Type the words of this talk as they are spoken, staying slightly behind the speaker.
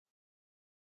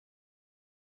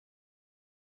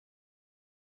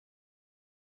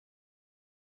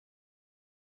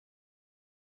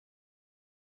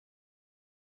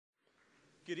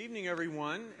Good evening,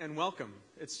 everyone, and welcome.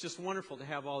 It's just wonderful to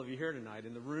have all of you here tonight,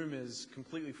 and the room is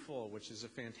completely full, which is a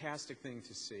fantastic thing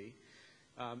to see.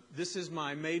 This is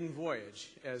my maiden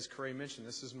voyage, as Corey mentioned.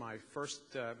 This is my first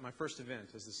event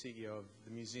as the CEO of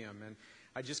the museum, and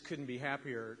I just couldn't be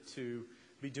happier to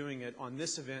be doing it on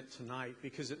this event tonight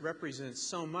because it represents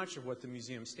so much of what the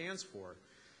museum stands for.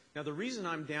 Now, the reason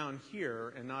I'm down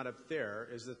here and not up there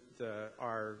is that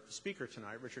our speaker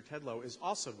tonight, Richard Tedlow, is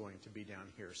also going to be down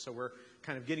here. So we're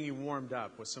kind of getting you warmed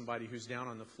up with somebody who's down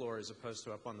on the floor as opposed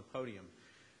to up on the podium.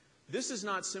 This is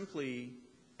not simply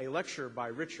a lecture by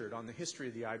Richard on the history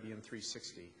of the IBM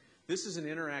 360. This is an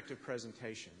interactive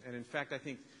presentation. And in fact, I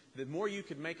think the more you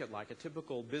could make it like a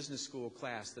typical business school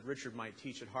class that Richard might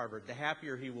teach at Harvard, the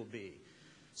happier he will be.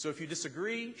 So if you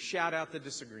disagree, shout out the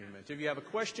disagreement. If you have a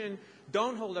question,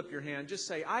 don't hold up your hand. Just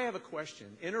say, I have a question.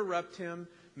 Interrupt him.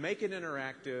 Make it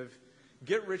interactive.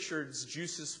 Get Richard's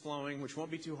juices flowing, which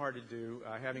won't be too hard to do,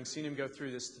 having seen him go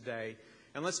through this today.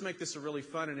 And let's make this a really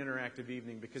fun and interactive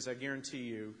evening because I guarantee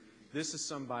you this is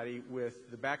somebody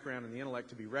with the background and the intellect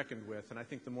to be reckoned with. And I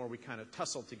think the more we kind of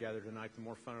tussle together tonight, the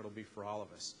more fun it'll be for all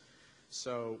of us.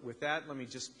 So with that, let me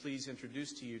just please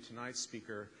introduce to you tonight's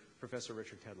speaker, Professor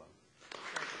Richard Tedlow.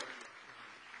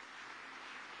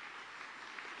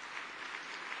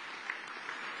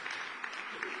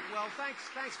 Well,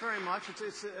 thanks very much.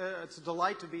 It's a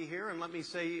delight to be here, and let me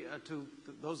say to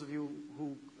those of you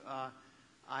who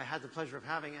I had the pleasure of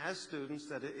having as students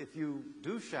that if you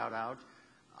do shout out,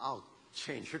 I'll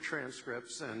change your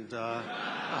transcripts. And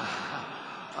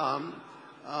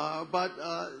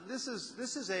this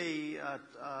is a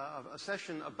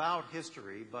session about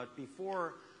history. But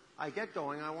before I get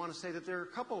going, I want to say that there are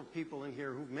a couple of people in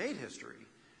here who've made history.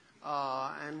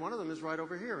 And one of them is right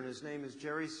over here, and his name is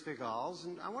Jerry Svigals.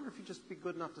 And I wonder if you'd just be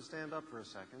good enough to stand up for a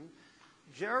second.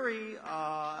 Jerry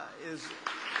is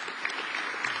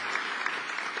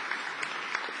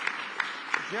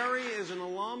an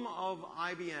alum of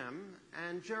IBM,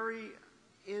 and Jerry,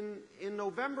 in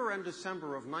November and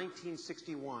December of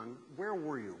 1961, where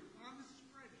were you? On the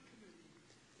spread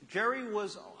committee. Jerry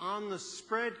was on the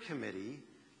spread committee.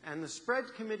 And the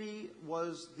spread committee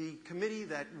was the committee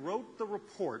that wrote the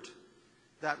report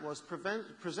that was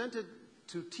presented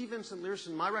to T. Vincent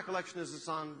Learson. My recollection is it's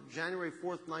on January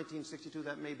 4th, 1962.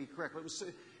 That may be correct, but it was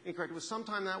incorrect. It was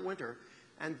sometime that winter.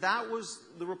 And that was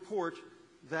the report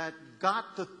that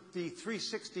got the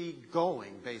 360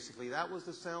 going, basically. That was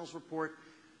the sales report.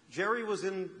 Jerry was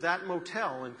in that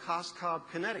motel in Coscob,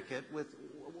 Connecticut with,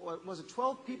 what was it,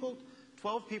 12 people?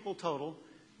 12 people total.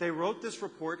 They wrote this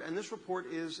report, and this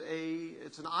report is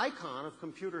it's an icon of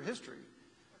computer history.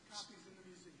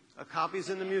 A copy's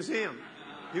in the museum.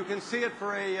 You can see it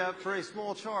for a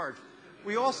small charge.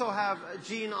 We also have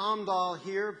Gene Omdahl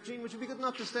here. Gene, would you be good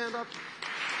enough to stand up?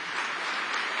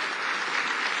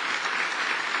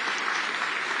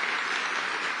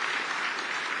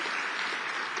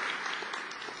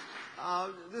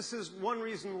 This is one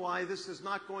reason why this is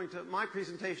not going to, my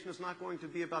presentation is not going to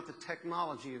be about the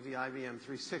technology of the IBM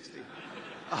 360.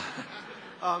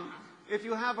 If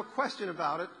you have a question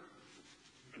about it,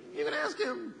 you can ask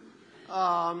him.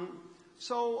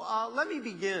 Let me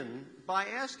begin by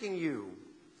asking you,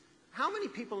 how many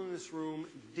people in this room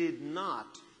did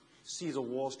not see the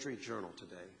Wall Street Journal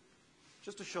today?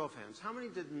 Just a show of hands. How many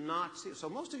did not see it? So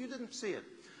most of you didn't see it.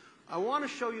 I want to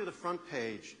show you the front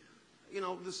page. You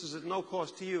know, this is at no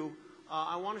cost to you.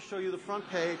 I want to show you the front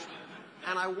page,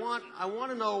 and I want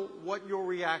to know what your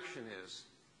reaction is.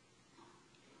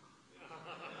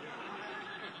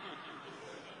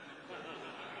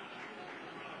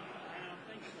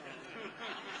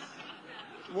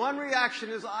 One reaction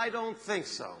is, I don't think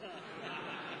so.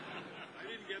 I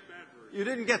didn't get that version. You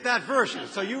didn't get that version,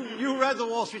 so you read the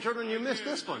Wall Street Journal and you missed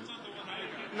this one.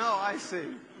 No, I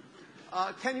see.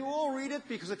 Can you all read it?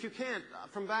 Because if you can't,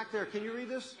 from back there, can you read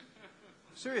this?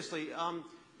 Seriously,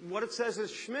 what it says is,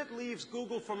 Schmidt leaves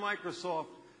Google for Microsoft.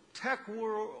 Tech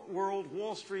world,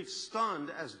 Wall Street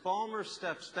stunned as Ballmer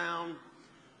steps down.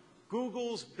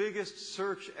 Google's biggest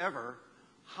search ever.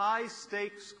 High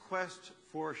stakes quest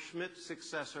for Schmidt's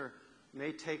successor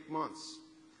may take months.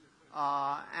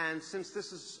 And since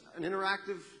this is an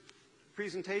interactive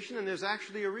presentation, and there's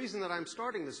actually a reason that I'm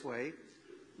starting this way,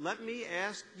 let me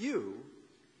ask you,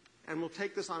 and we'll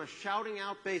take this on a shouting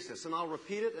out basis, and I'll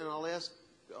repeat it, and I'll ask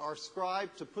our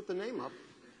scribe to put the name up.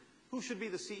 Who should be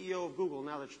the CEO of Google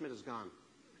now that Schmidt is gone?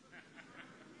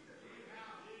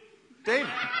 David.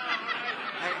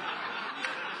 Hey.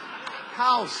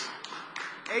 House.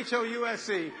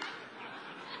 H-O-U-S-E.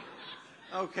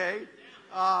 Okay.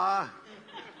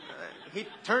 He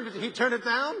turned it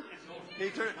down? He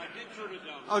turned, I did turn it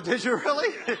down. oh, did you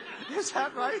really? Is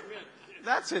that right?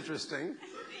 That's interesting.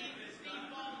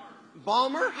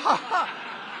 Balmer?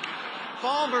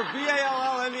 Balmer,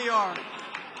 B-A-L-L-M-E-R.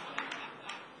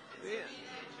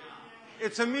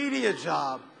 It's a media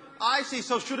job. I see.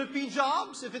 So should it be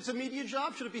Jobs? If it's a media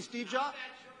job, should it be Steve Jobs?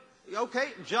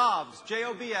 Okay, Jobs,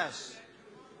 J-O-B-S.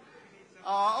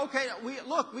 Okay,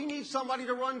 we need somebody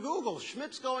to run Google.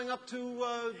 Schmidt's going up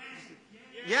to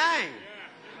Yang.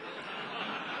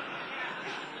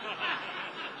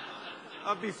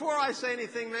 Before I say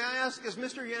anything, may I ask, is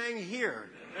Mr. Yang here?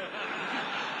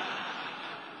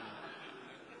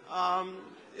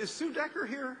 Is Sue Decker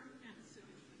here?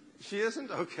 She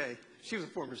isn't? Okay. She was a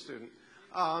former student.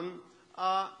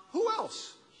 Who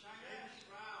else?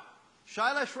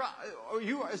 Shailesh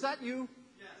Rao. Is that you?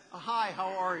 Yes. Hi, how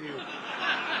are you?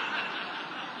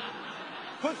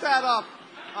 Put that up.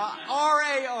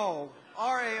 R-A-O.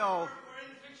 R-A-O. We're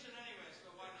in fiction anyway,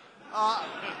 so why not?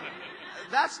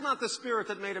 That's not the spirit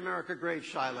that made America great,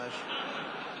 Shailesh.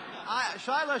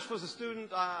 Shailesh was a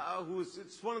student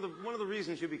it's one of the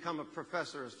reasons you become a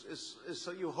professor is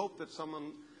so you hope that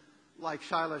someone like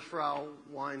Shailesh Rao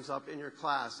winds up in your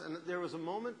class. And there was a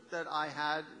moment that I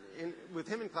had with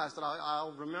him in class that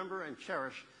I'll remember and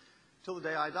cherish till the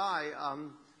day I die.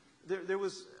 There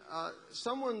was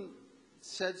someone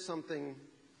said something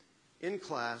in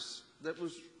class that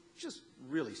was just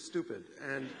really stupid.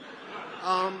 And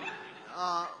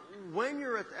when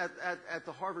you're at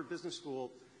the Harvard Business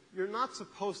School, you're not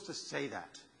supposed to say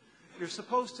that. You're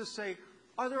supposed to say,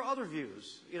 are there other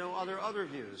views? Are there other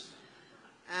views?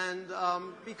 And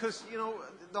because,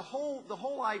 the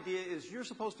whole idea is you're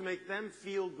supposed to make them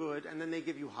feel good, and then they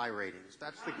give you high ratings.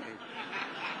 That's the game.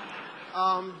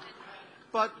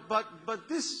 But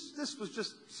this was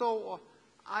just so.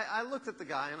 I looked at the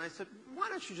guy and I said, why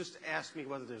don't you just ask me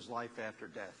whether there's life after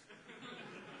death?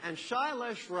 And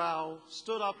Shailesh Rao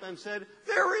stood up and said,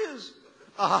 there is.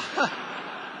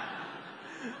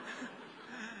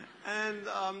 And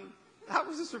that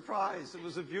was a surprise. It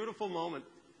was a beautiful moment.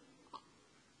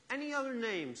 Any other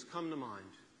names come to mind?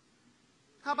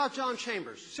 How about John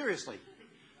Chambers? Seriously.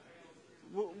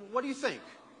 What do you think?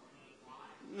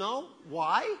 No?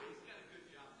 Why?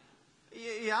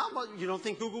 Yeah, but you don't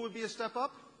think Google would be a step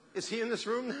up? Is he in this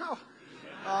room now?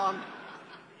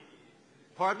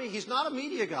 Pardon me? He's not a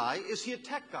media guy. Is he a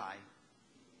tech guy?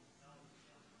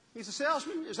 He's a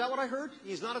salesman? Is that what I heard?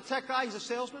 He's not a tech guy, he's a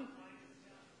salesman?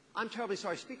 I'm terribly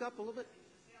sorry. Speak up a little bit.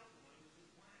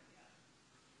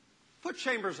 Put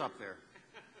Chambers up there.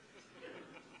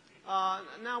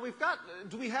 Now we've got,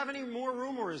 do we have any more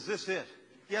room or is this it?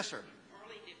 Yes, sir.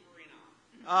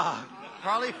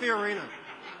 Carly Fiorina.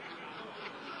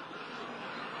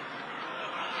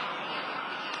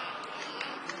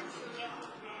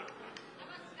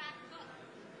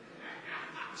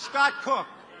 Scott Cook.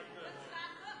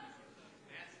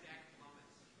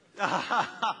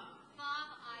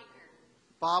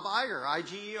 Bob Iger,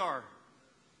 I-G-E-R.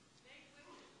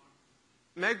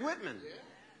 Meg Whitman.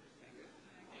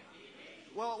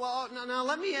 Well, now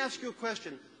let me ask you a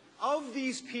question. Of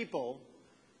these people,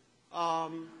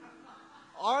 are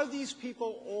these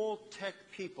people all tech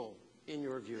people in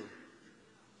your view?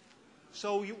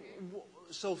 So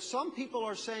some people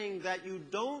are saying that you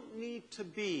don't need to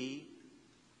be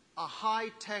a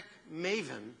high-tech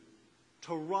maven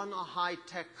to run a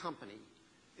high-tech company.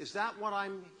 Is that what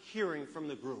I'm hearing from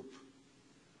the group?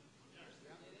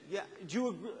 Yeah. Do you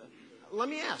agree? Let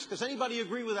me ask, does anybody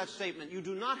agree with that statement? You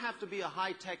do not have to be a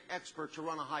high-tech expert to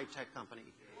run a high-tech company.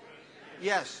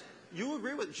 Yes. You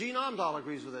agree with it. Gene Omdahl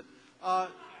agrees with it.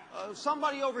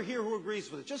 Somebody over here who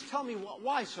agrees with it. Just tell me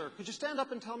why, sir. Could you stand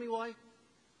up and tell me why?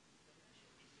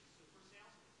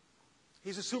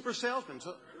 He's a super salesman.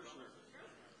 So,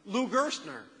 Lou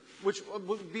Gerstner, which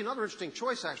would be another interesting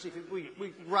choice, actually, if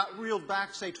we reeled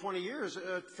back, say, 20 years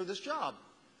for this job.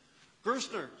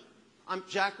 Gerstner. I'm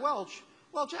Jack Welch.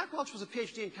 Well, Jack Welch was a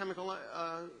PhD in chemical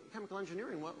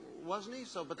engineering, wasn't he?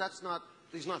 So, but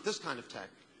he's not this kind of tech.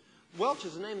 Welch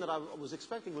is a name that I was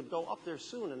expecting would go up there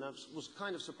soon, and I was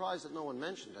kind of surprised that no one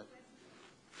mentioned it.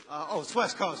 It's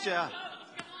West Coast, yeah.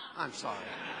 I'm sorry.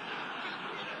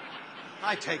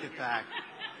 I take it back.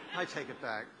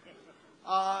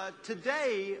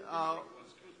 Today,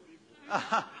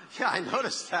 yeah, I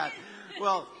noticed that.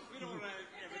 Well,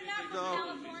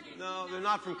 no, they're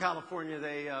not from California.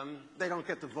 They don't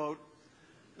get to vote.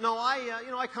 No,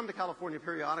 I come to California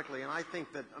periodically, and I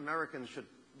think that Americans should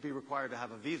be required to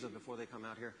have a visa before they come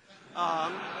out here.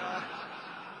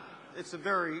 It's a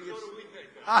very.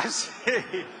 I see.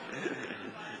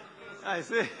 I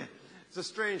see. It's a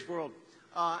strange world.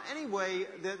 Anyway,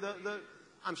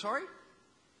 I'm sorry.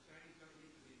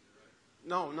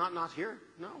 No, not here.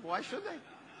 No, why should they?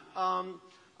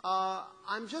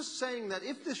 I'm just saying that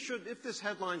if this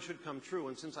headline should come true,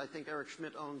 and since I think Eric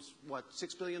Schmidt owns, what,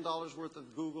 $6 billion worth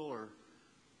of Google or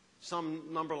some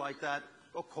number like that,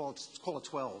 let's call it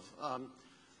 12.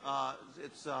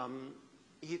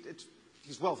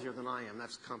 He's wealthier than I am.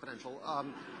 That's confidential.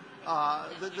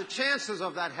 The chances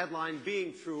of that headline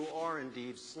being true are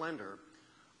indeed slender.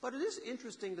 But it is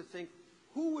interesting to think,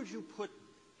 who would you put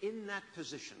in that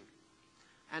position?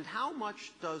 And how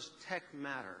much does tech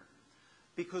matter?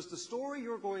 Because the story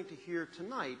you're going to hear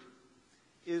tonight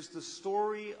is the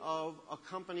story of a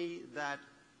company that,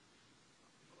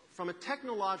 from a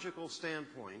technological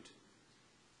standpoint,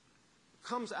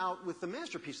 comes out with the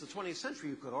masterpiece of the 20th century,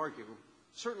 you could argue.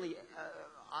 Certainly,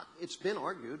 it's been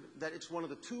argued that it's one of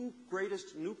the two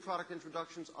greatest new product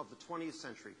introductions of the 20th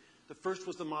century. The first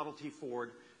was the Model T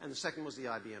Ford, and the second was the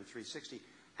IBM 360.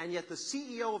 And yet the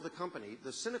CEO of the company,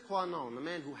 the sine qua non, the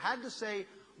man who had to say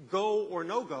go or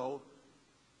no go,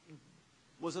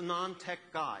 was a non-tech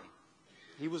guy.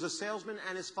 He was a salesman,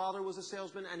 and his father was a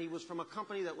salesman, and he was from a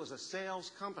company that was a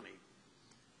sales company.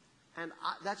 And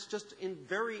that's just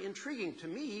very intriguing to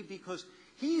me, because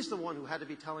he's the one who had to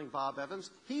be telling Bob Evans,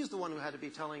 he's the one who had to be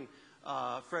telling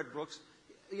Fred Brooks,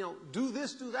 do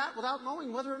this, do that, without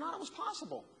knowing whether or not it was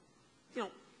possible.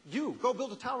 You go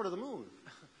build a tower to the moon.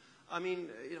 I mean,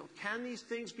 can these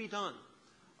things be done?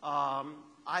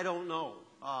 I don't know.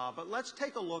 But let's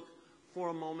take a look for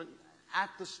a moment at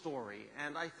the story.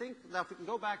 And I think that if we can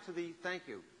go back to the thank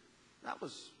you. I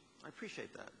appreciate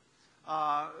that.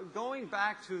 Going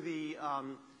back to the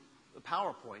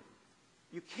PowerPoint,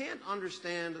 you can't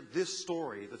understand this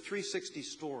story, the 360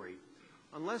 story,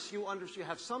 unless you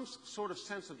have some sort of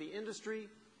sense of the industry,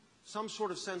 some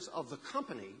sort of sense of the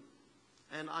company,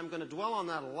 and I'm going to dwell on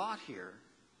that a lot here,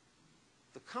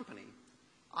 the company.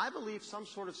 I believe some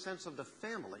sort of sense of the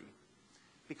family,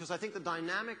 because I think the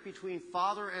dynamic between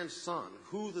father and son,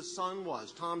 who the son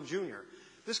was, Tom Jr.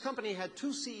 This company had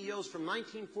two CEOs from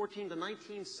 1914 to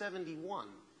 1971,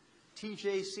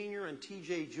 T.J. Sr. and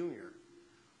T.J. Jr.,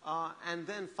 and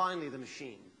then finally the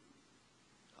machine.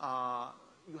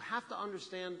 You have to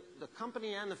understand the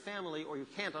company and the family, or you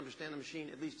can't understand the machine,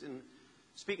 at least in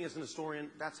speaking as an historian.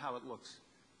 That's how it looks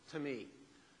to me.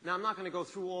 Now, I'm not going to go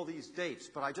through all these dates,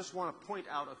 but I just want to point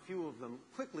out a few of them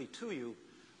quickly to you.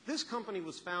 This company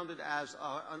was founded as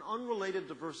an unrelated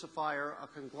diversifier, a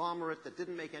conglomerate that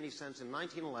didn't make any sense in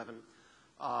 1911,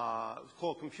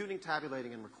 called Computing,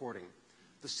 Tabulating, and Recording.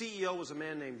 The CEO was a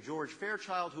man named George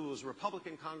Fairchild, who was a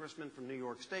Republican congressman from New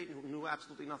York State and who knew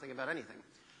absolutely nothing about anything.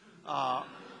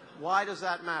 Why does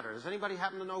that matter? Does anybody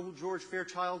happen to know who George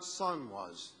Fairchild's son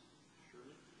was?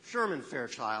 Sherman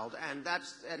Fairchild, and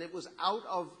it was out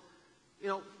of,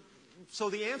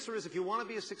 so the answer is, if you want to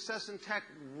be a success in tech,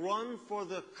 run for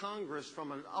the Congress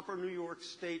from an upper New York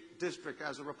State district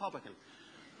as a Republican.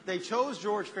 They chose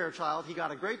George Fairchild. He got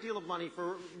a great deal of money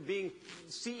for being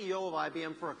CEO of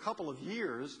IBM for a couple of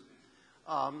years,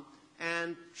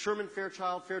 and Sherman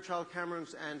Fairchild, Fairchild Cameron,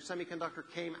 and Semiconductor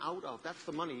came out of. That's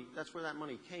the money. That's where that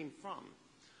money came from.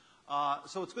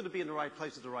 So it's good to be in the right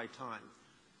place at the right time.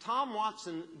 Tom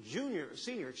Watson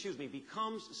Sr.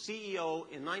 becomes CEO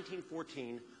in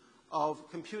 1914 of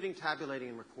Computing, Tabulating,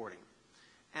 and Recording.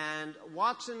 And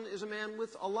Watson is a man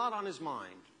with a lot on his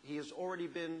mind. He has already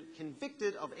been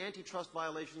convicted of antitrust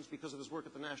violations because of his work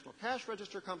at the National Cash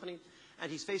Register Company,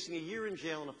 and he's facing a year in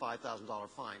jail and a $5,000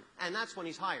 fine. And that's when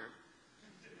he's hired.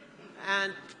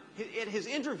 And in his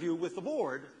interview with the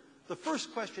board, the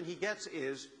first question he gets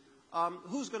is,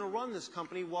 who's going to run this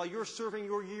company while you're serving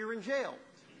your year in jail?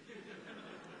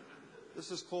 This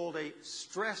is called a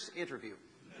stress interview.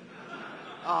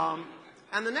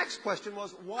 And the next question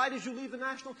was, why did you leave the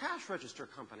National Cash Register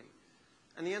Company?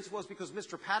 And the answer was, because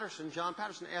Mr. Patterson, John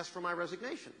Patterson, asked for my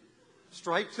resignation.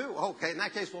 Strike two. Okay, in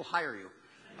that case, we'll hire you.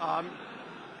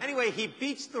 Anyway, he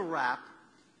beats the rap,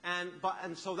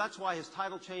 and so that's why his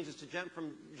title changes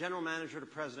from general manager to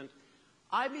president.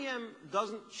 IBM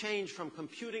doesn't change from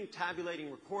computing,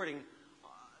 tabulating, recording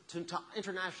to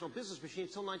international business machines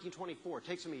until 1924. It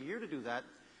takes him a year to do that.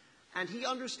 And he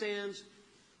understands,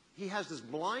 he has this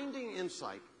blinding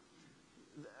insight.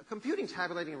 Computing,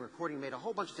 tabulating, and recording made a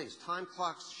whole bunch of things. Time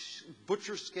clocks,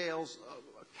 butcher scales,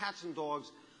 cats and dogs.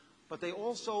 But they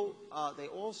also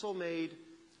made,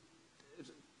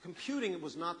 computing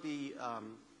was not the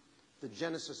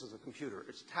genesis of the computer.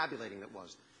 It's tabulating that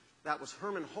was. That was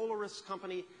Herman Hollerith's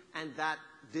company, and that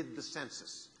did the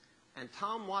census. And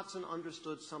Tom Watson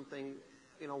understood something,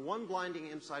 one blinding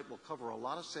insight will cover a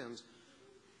lot of sins,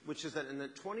 which is that in the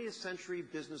 20th century,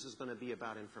 business is going to be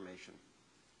about information.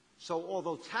 So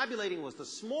although tabulating was the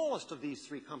smallest of these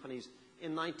three companies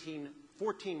in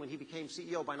 1914 when he became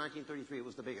CEO, by 1933 it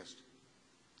was the biggest.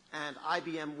 And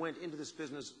IBM went into this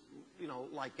business, you know,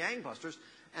 like gangbusters.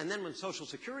 And then when Social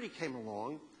Security came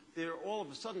along, there all of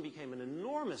a sudden became an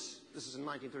enormous, this is in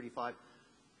 1935,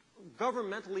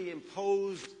 governmentally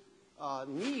imposed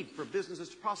need for businesses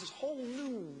to process whole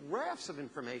new rafts of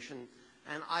information,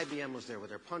 and IBM was there with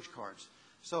their punch cards.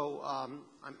 So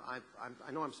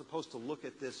I know I'm supposed to look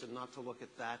at this and not to look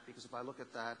at that, because if I look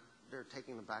at that, they're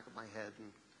taking the back of my head,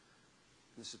 and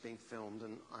this is being filmed,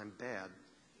 and I'm bad.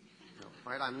 You know,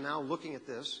 all right, I'm now looking at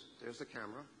this. There's the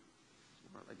camera.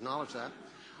 I'll acknowledge that.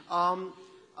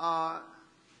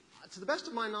 To the best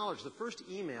of my knowledge, the first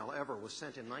email ever was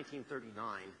sent in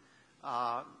 1939.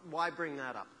 Why bring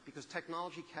that up? Because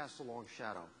technology casts a long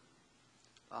shadow.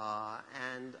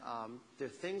 There are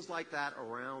things like that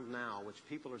around now, which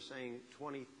people are saying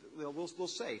we'll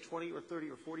say 20 or 30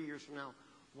 or 40 years from now,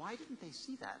 why didn't they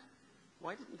see that?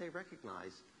 Why didn't they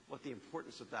recognize what the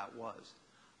importance of that was?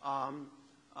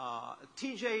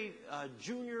 TJ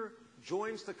Jr.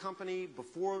 joins the company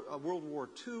before World War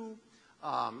II.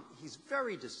 He's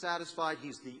very dissatisfied.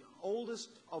 He's the oldest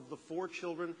of the four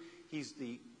children. He's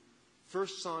the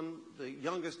first son. The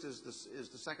youngest is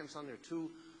the second son. There are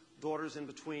two daughters in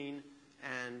between.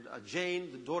 And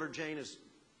Jane, the daughter Jane, is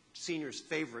Senior's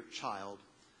favorite child.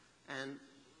 And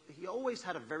he always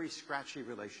had a very scratchy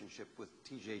relationship with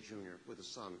TJ Jr., with his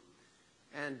son.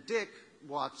 And Dick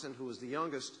Watson, who was the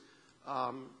youngest,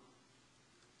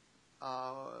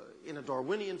 in a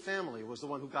Darwinian family, was the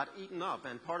one who got eaten up,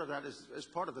 and part of that is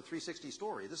part of the 360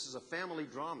 story. This is a family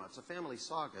drama. It's a family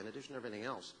saga in addition to everything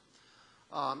else.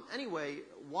 Anyway,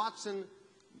 Watson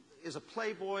is a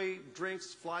playboy,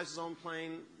 drinks, flies his own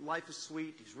plane, life is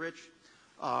sweet, he's rich,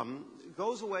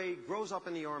 goes away, grows up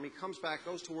in the Army, comes back,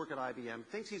 goes to work at IBM,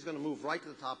 thinks he's going to move right to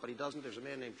the top, but he doesn't. There's a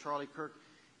man named Charlie Kirk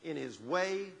in his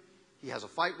way. He has a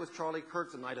fight with Charlie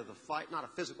Kirk the night of the fight, not a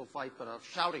physical fight, but a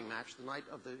shouting match. The night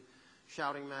of the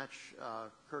shouting match,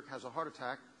 Kirk has a heart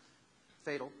attack,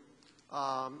 fatal.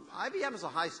 IBM is a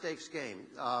high-stakes game.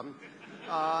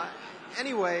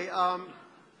 Anyway,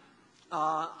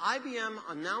 IBM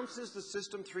announces the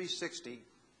System 360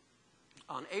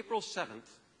 on April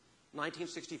 7th,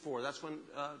 1964. That's when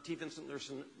T. Vincent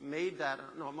Learson made that.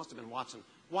 No, it must have been Watson.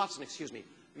 Watson, excuse me,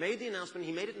 made the announcement.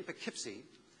 He made it in Poughkeepsie.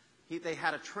 They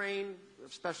had a train, a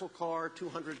special car,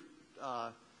 200.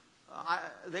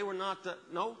 They were not,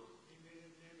 no?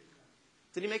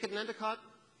 Did he make it in Endicott?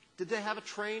 Did they have a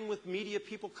train with media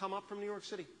people come up from New York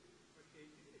City? But they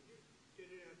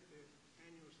did it at the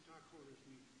annual stockholders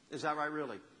meeting. Is that right,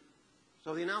 really?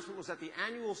 So the announcement was at the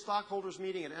annual stockholders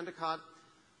meeting at Endicott,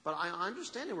 but I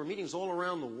understand there were meetings all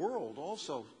around the world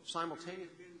also simultaneously.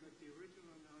 But the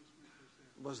original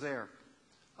announcement was there. Was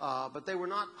there. But they were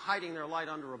not hiding their light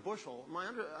under a bushel.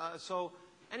 So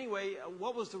anyway,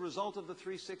 what was the result of the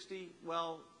 360?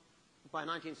 Well, by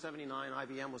 1979,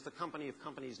 IBM was the company of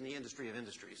companies in the industry of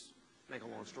industries. Make a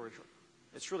long story short.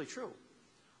 It's really true.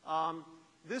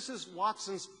 This is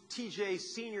Watson's, TJ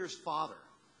Sr.'s father.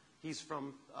 He's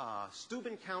from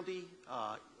Steuben County,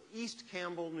 East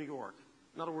Campbell, New York.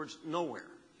 In other words, nowhere.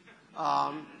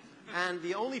 And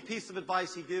the only piece of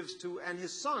advice he gives to, and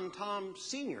his son, Tom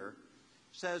Sr.,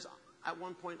 says at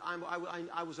one point,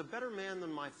 I was a better man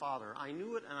than my father. I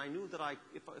knew it, and I knew that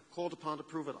if I called upon to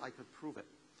prove it, I could prove it.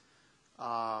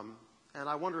 And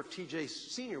I wonder if TJ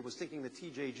Sr. was thinking that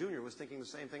TJ Jr. was thinking the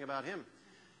same thing about him.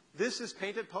 This is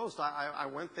Painted Post. I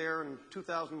went there in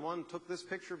 2001, took this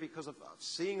picture because of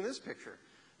seeing this picture.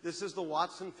 This is the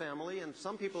Watson family, and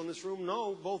some people in this room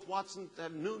know both Watson,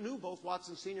 knew both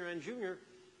Watson Sr. and Jr.,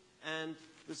 and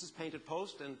this is Painted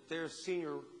Post, and there's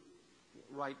Sr.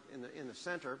 right in the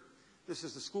center. This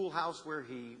is the schoolhouse where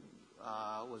he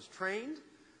was trained.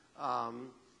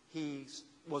 He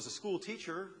was a school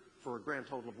teacher for a grand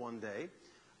total of one day.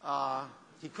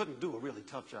 He couldn't do a really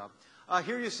tough job.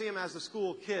 Here you see him as a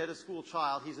school kid, a school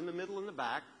child. He's in the middle and the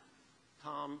back.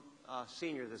 Tom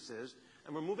Sr. this is.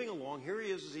 And we're moving along. Here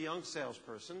he is as a young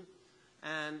salesperson.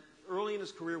 And early in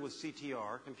his career with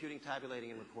CTR, computing, tabulating,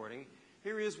 and recording.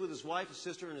 Here he is with his wife, his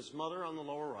sister, and his mother on the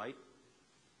lower right.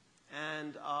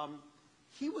 And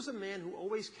he was a man who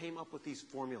always came up with these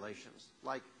formulations,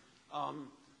 like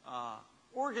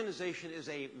organization is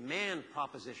a man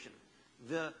proposition.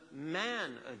 The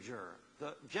manager,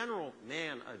 the general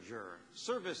manager,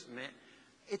 service man.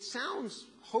 It sounds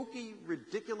hokey,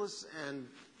 ridiculous, and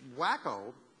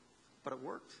wacko, but it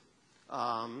worked.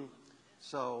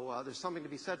 So there's something to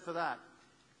be said for that.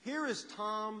 Here is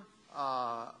Tom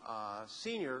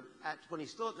Sr. When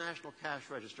he's still at National Cash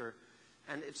Register.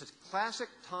 And it's a classic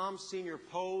Tom Sr.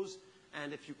 pose.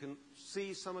 And if you can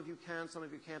see, some of you can, some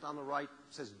of you can't, on the right, it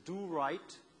says do right.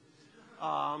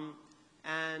 Now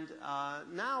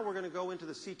we're going to go into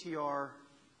the CTR,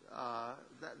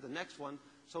 the next one.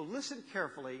 So listen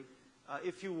carefully,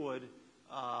 if you would,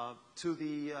 to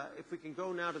the, if we can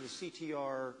go now to the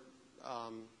CTR,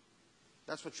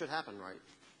 that's what should happen, right?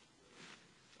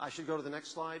 I should go to the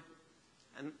next slide,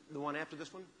 and the one after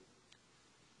this one?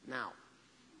 Now.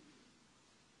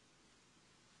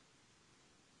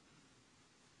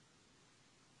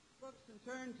 Books and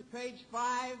turn to page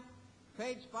 5.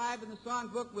 Page 5 in the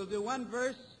songbook, we'll do one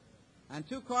verse and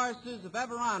two choruses of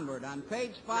Ever Onward on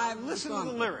page 5 now, listen to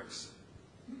the lyrics.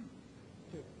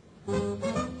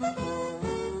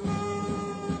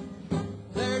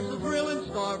 There's a thrill in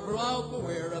store for all, for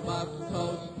we're about to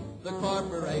toast the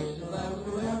corporation that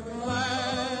will every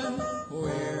land.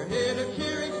 We're here to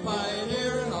cheer each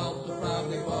pioneer and also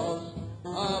proudly boast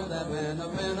of that man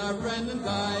of men, our friend and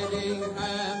guiding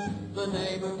hand. The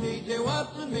name of T.J.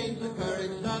 Watson means the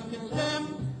courage none can stem,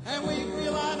 and we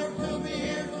feel honored to be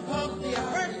here to toast the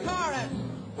first chorus.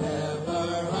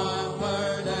 Ever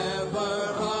onward,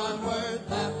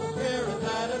 that's the spirit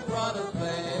that has brought us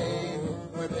fame.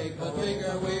 We're big, but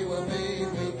bigger we will be.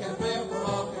 We can feel, for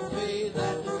all can see,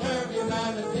 that to serve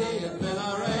humanity has been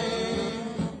our aim.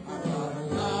 Our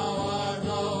daughters now are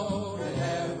known in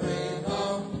every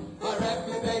zone. Our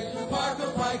reputation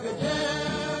sparkles like a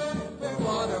gem. There's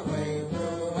water way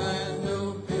through and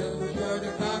new fields we're sure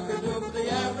to conquer. Do the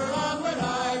ever onward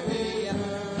IBM.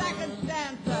 Second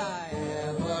stanza.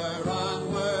 Ever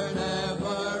onward,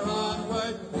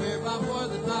 we're bound for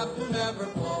the top to never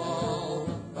fall.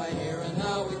 Right here and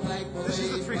now we thankfully. This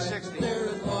is the 360. There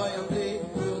is loyalty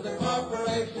to the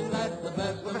corporation. That's the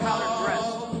best Look of at how they're all.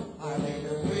 dressed. Our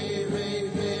leaders we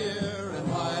revere, and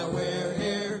while we're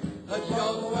here, let's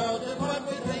show the world just what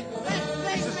we think of it.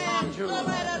 This is Tom Jr. So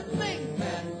let us sing,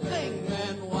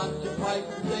 men, once or twice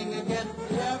and sing again.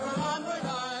 Ever onward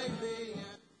IBM.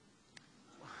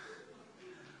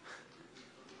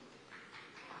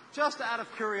 Just out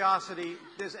of curiosity,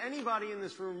 does anybody in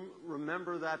this room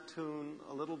remember that tune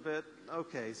a little bit?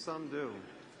 Okay, some do.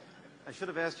 I should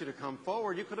have asked you to come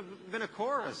forward. You could have been a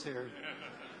chorus here.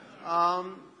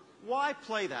 Why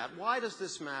play that? Why does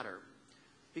this matter?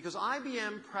 Because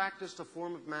IBM practiced a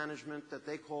form of management that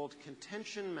they called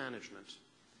contention management.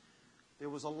 There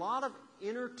was a lot of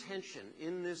inner tension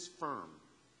in this firm,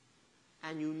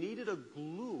 and you needed a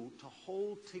glue to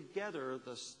hold together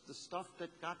the stuff that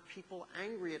got people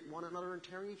angry at one another and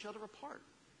tearing each other apart.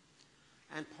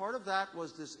 And part of that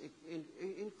was this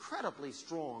incredibly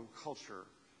strong culture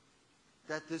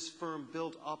that this firm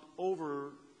built up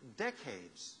over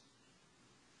decades.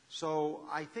 So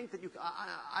I think that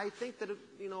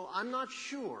I'm not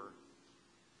sure.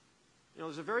 You know,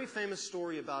 there's a very famous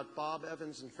story about Bob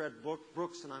Evans and Fred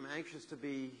Brooks, and I'm anxious to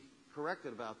be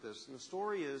corrected about this. And the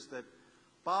story is that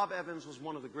Bob Evans was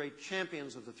one of the great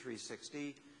champions of the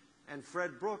 360, and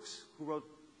Fred Brooks, who wrote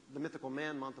The Mythical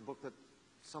Man Month, a book that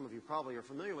some of you probably are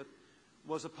familiar with,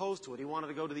 was opposed to it. He wanted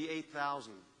to go to the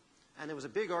 8,000. And there was a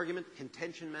big argument,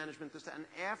 contention management, this, that. And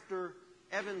after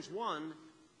Evans won,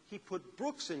 he put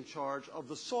Brooks in charge of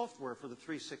the software for the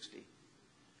 360.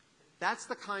 That's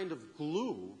the kind of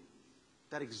glue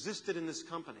that existed in this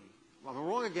company. Well, I'm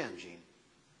wrong again, Gene.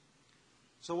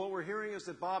 So what we're hearing is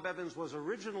that Bob Evans was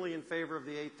originally in favor of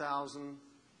the 8,000.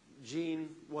 Gene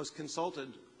was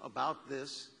consulted about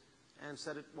this and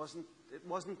said it wasn't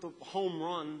the home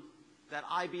run that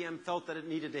IBM felt that it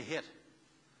needed to hit.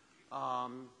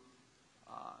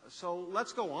 So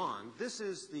let's go on. This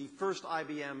is the first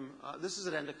IBM. This is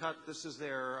at Endicott. This is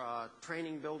their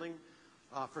training building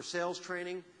for sales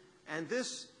training. And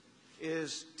this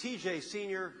is TJ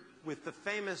Sr. with the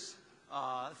famous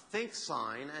think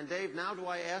sign. And Dave, now do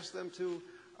I ask them to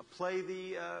play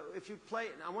the, if you play,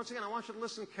 now once again, I want you to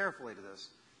listen carefully to this.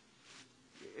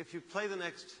 If you play the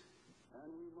next.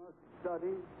 And we must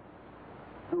study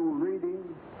through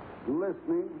reading,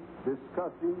 listening,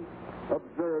 discussing,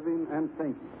 observing, and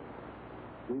thinking.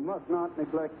 We must not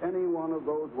neglect any one of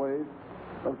those ways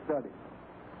of study.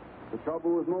 The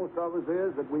trouble with most of us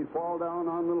is that we fall down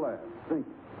on the last,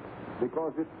 thinking,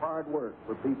 because it's hard work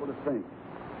for people to think.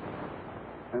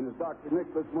 And as Dr.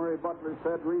 Nicholas Murray Butler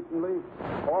said recently,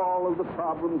 all of the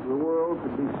problems of the world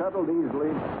could be settled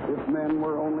easily if men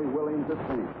were only willing to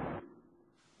think.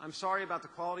 I'm sorry about the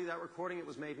quality of that recording. It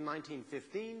was made in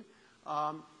 1915.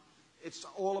 It's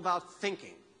all about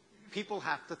thinking. People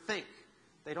have to think.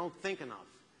 They don't think enough.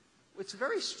 it's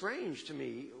very strange to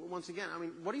me, once again, I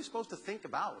mean, what are you supposed to think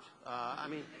about? I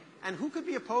mean, and who could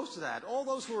be opposed to that? All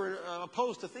those who are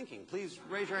opposed to thinking, please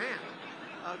raise your hand.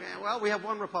 Okay, well, we have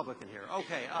one Republican here.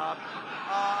 Okay.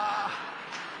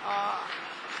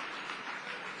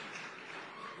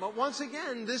 But once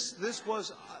again, this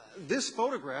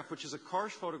photograph, which is a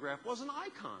Karsh photograph, was an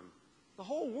icon. The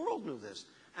whole world knew this.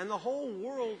 And the whole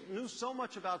world knew so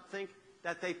much about Think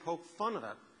that they poked fun at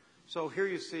it. So here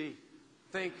you see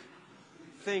Think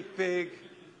big,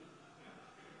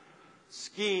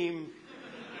 scheme.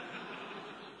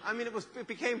 I mean, it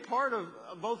became part of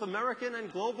both American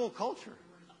and global culture.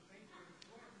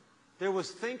 There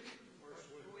was Think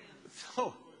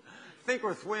or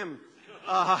Thwim,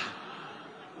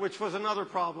 which was another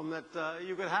problem that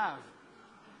you could have.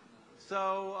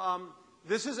 So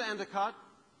this is Endicott.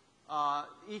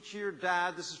 Each year,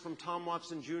 Dad, this is from Tom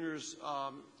Watson Jr.'s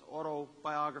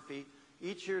autobiography.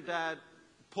 Each year, Dad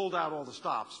pulled out all the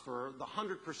stops for the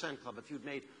 100% club. If you'd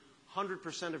made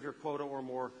 100% of your quota or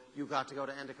more, you got to go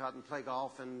to Endicott and play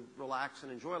golf and relax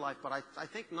and enjoy life. But I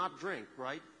think not drink,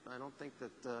 right? I don't think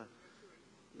that,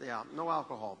 yeah, no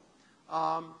alcohol.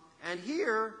 And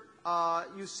here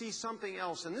you see something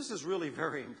else, and this is really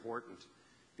very important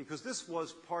because this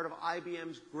was part of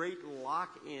IBM's great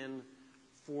lock-in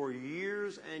for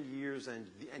years and years and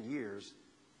years.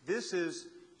 This is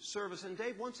service. And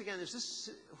Dave, once again, is this,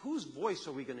 whose voice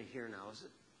are we going to hear now? Is it?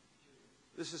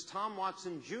 This is Tom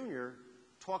Watson Jr.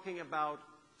 talking about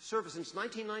service since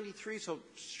 1993, so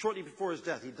shortly before his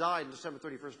death. He died December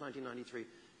 31st, 1993.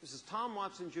 This is Tom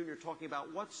Watson Jr. talking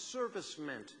about what service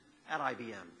meant at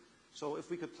IBM. So if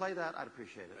we could play that, I'd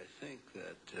appreciate it. I think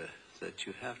that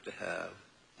you have to have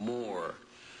more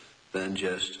than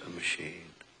just a machine.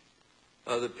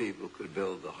 Other people could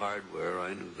build the hardware,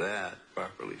 I knew that,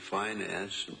 properly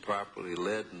financed and properly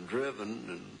led and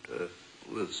driven and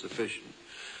with sufficient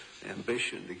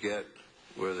ambition to get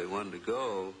where they wanted to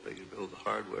go, they could build the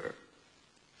hardware.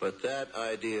 But that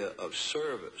idea of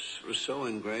service was so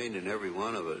ingrained in every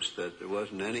one of us that there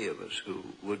wasn't any of us who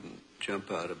wouldn't jump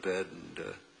out of bed and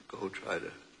go try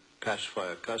to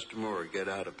pacify a customer or get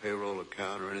out a payroll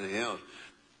account or anything else.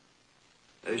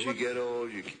 As you get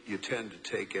old, you tend to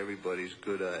take everybody's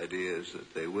good ideas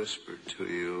that they whispered to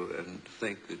you and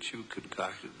think that you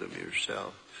concocted them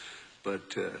yourself.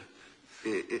 But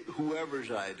whoever's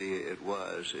idea it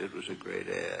was a great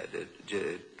ad.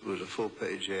 It was a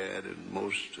full-page ad in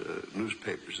most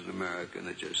newspapers in America, and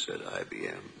it just said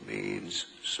IBM means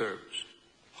service.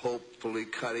 Hopefully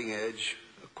cutting-edge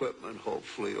equipment,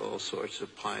 hopefully all sorts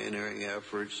of pioneering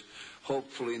efforts,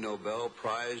 hopefully Nobel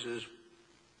Prizes.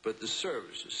 But the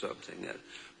service is something that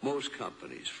most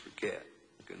companies forget.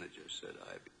 And it just said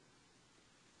IBM.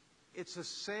 It's a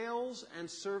sales and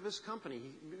service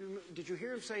company. Did you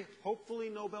hear him say, hopefully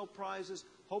Nobel Prizes,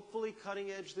 hopefully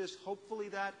cutting edge this, hopefully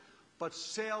that, but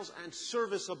sales and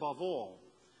service above all.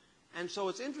 And so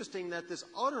it's interesting that this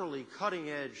utterly cutting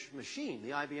edge machine,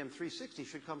 the IBM 360,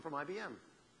 should come from IBM.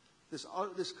 This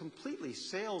completely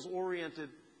sales-oriented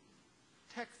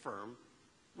tech firm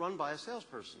run by a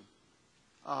salesperson.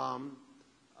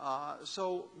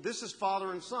 So this is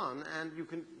father and son, and you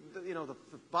can, you know, the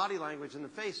body language in the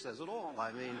face says it all.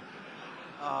 I mean,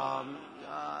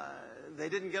 they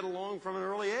didn't get along from an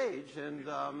early age, and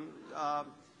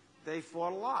they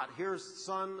fought a lot. Here's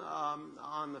son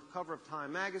on the cover of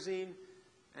Time magazine,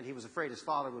 and he was afraid his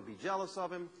father would be jealous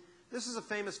of him. This is a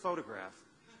famous photograph.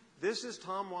 This is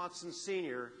Tom Watson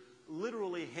Sr.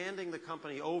 literally handing the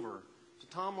company over to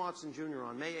Tom Watson Jr.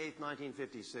 on May 8th,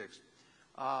 1956.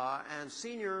 And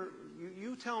Senior,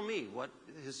 you tell me what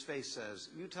his face says.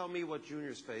 You tell me what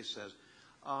Junior's face says.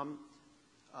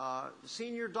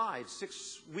 Senior died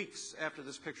 6 weeks after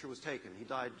this picture was taken. He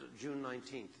died June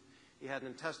 19th. He had an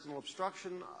intestinal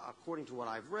obstruction. According to what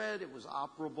I've read, it was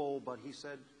operable, but he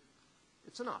said,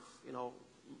 it's enough. You know,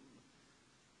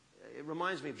 it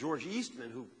reminds me of George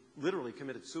Eastman, who literally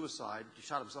committed suicide. He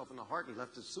shot himself in the heart, and he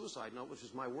left his suicide note, which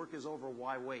is, my work is over,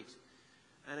 why wait?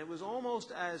 And it was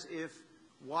almost as if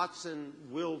Watson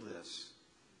willed this.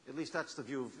 At least that's the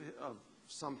view of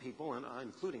some people, and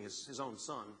including his own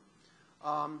son.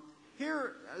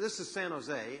 Here, this is San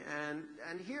Jose,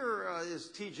 and here is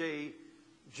T.J.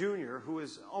 Jr., who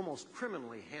is almost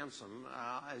criminally handsome,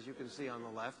 as you can see on the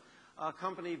left,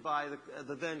 accompanied by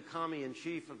the then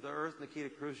commie-in-chief of the Earth, Nikita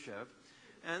Khrushchev.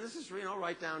 And this is, you know,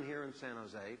 right down here in San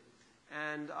Jose.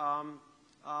 And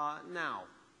now,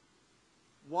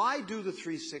 why do the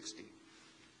 360?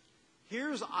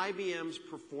 Here's IBM's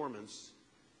performance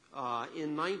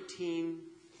from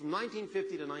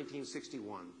 1950 to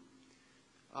 1961.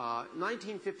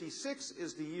 1956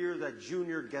 is the year that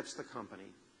Junior gets the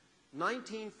company.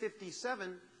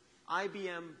 1957,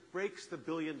 IBM breaks the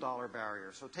billion-dollar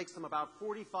barrier. So it takes them about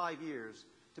 45 years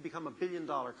to become a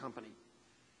billion-dollar company.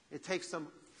 It takes them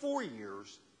 4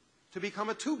 years to become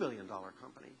a $2 billion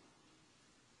company.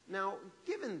 Now,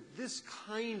 given this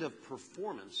kind of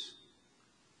performance,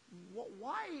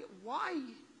 why,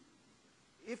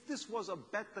 if this was a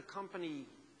bet-the-company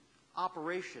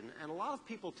operation, and a lot of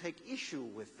people take issue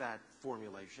with that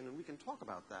formulation, and we can talk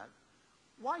about that,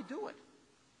 why do it?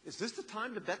 Is this the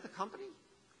time to bet the company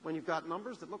when you've got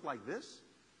numbers that look like this?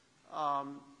 At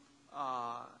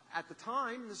the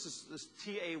time, this is this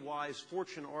TAY's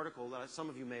Fortune article that some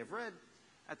of you may have read.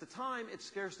 At the time, it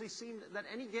scarcely seemed that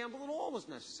any gamble at all was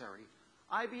necessary.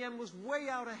 IBM was way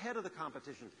out ahead of the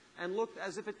competition and looked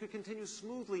as if it could continue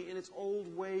smoothly in its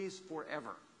old ways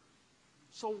forever.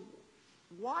 So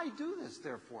why do this,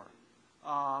 therefore?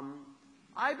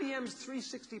 IBM's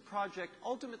 360 project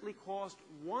ultimately cost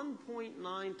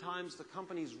 1.9 times the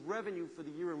company's revenue for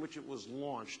the year in which it was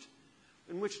launched,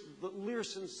 in which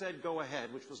Learson said go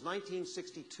ahead, which was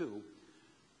 1962.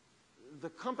 The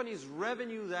company's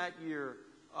revenue that year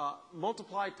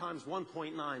multiplied times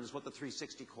 1.9 is what the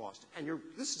 360 cost. And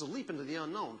this is a leap into the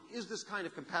unknown. Is this kind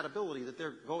of compatibility that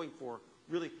they're going for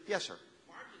really? Yes, sir.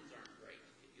 Margins aren't great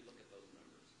if you look at those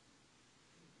numbers.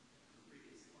 The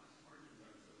previous slide, margins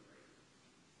aren't so great.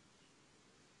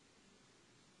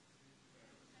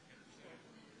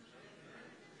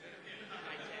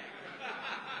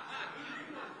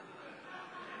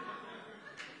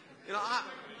 You know,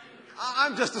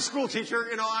 I'm just a school teacher.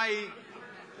 You know,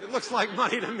 it looks like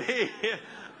money to me.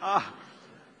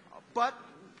 But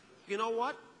you know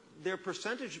what? Their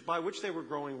percentage by which they were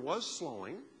growing was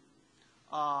slowing.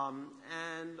 You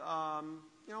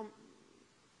know,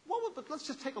 but let's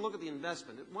just take a look at the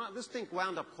investment. This thing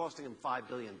wound up costing them $5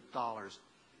 billion.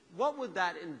 What would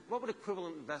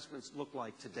equivalent investments look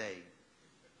like today?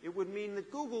 It would mean that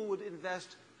Google would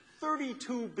invest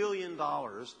 $32 billion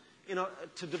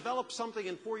to develop something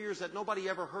in 4 years that nobody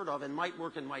ever heard of and might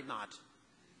work and might not.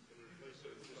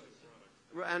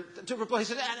 And to replace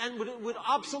it and would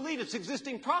obsolete its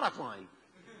existing product line.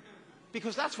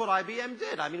 Because that's what IBM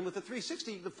did. I mean, with the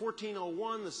 360, the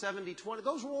 1401, the 7020,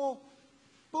 those were all,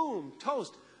 boom,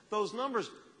 toast. Those numbers,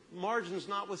 margins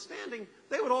notwithstanding,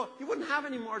 you wouldn't have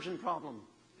any margin problem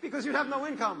because you'd have no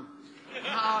income.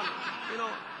 You know,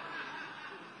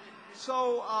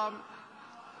 so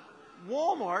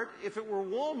Walmart, if it were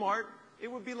Walmart, it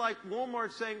would be like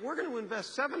Walmart saying, we're going to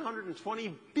invest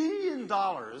 $720 billion,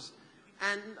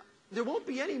 and there won't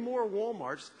be any more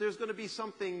Walmarts. There's going to be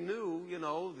something new, you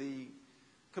know, the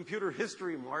Computer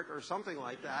History Mart or something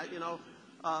like that, you know,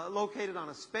 located on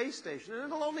a space station, and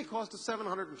it'll only cost us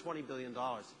 $720 billion.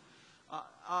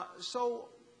 So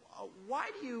why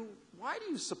do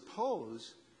you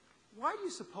suppose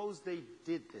they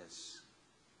did this?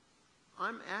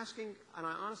 I'm asking, and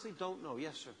I honestly don't know.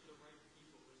 Yes, sir.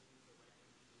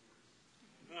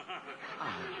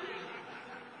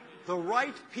 The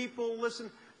right people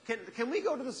listen. Can we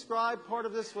go to the scribe part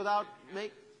of this without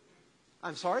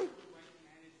I'm sorry?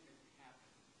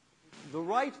 The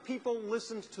right people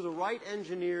listened to the right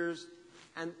engineers,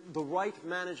 and the right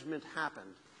management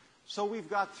happened. So we've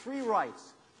got three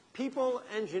rights: people,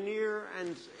 engineers,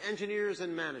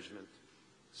 and management.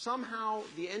 Somehow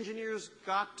the engineers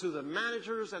got to the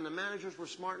managers, and the managers were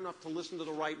smart enough to listen to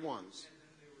the right ones. And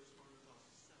then they were smart enough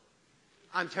to sell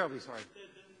it. I'm terribly sorry. Then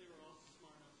they were also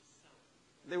smart enough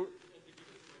to sell it.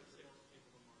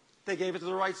 They gave it to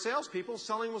the right salespeople.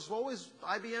 Selling was always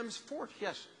IBM's forte.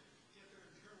 Yes.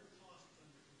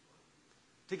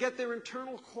 To get their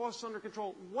internal costs under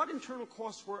control. What internal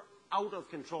costs were out of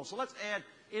control? So let's add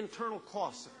internal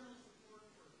costs.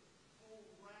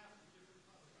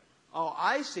 Oh,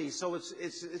 I see. So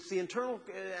it's the internal,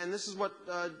 and this is what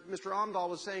Mr. Amdahl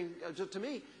was saying to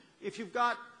me. If you've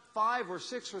got 5 or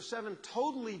 6 or 7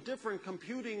 totally different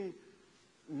computing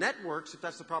networks, if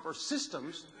that's the proper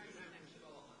systems.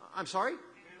 I'm sorry?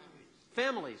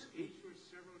 Families.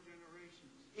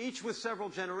 Each with several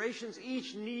generations,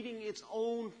 each needing its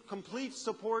own complete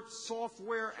support,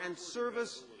 software, and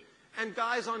service, and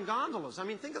guys on gondolas. I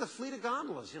mean, think of the fleet of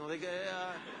gondolas. You know,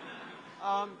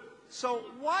 so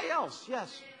why else?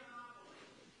 Yes.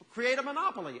 Create a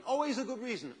monopoly. Always a good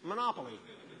reason. Monopoly.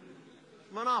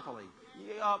 Monopoly.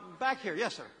 Back here.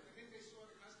 Yes, sir. I think they saw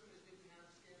the customers didn't have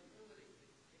scalability.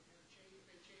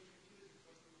 They changed computers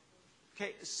because of the function.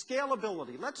 Okay,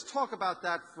 scalability. Let's talk about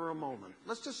that for a moment.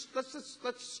 Let's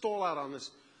stall out on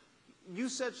this. You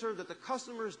said, sir, that the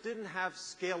customers didn't have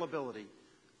scalability.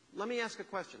 Let me ask a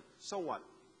question. So what?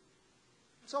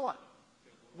 So what?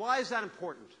 Why is that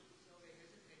important? So they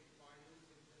hesitate to buy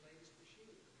the latest machine.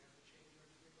 They have to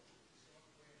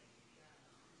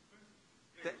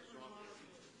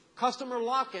Customer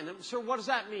lock-in. Sir, what does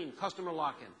that mean, customer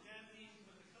lock-in? That means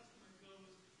when the customer goes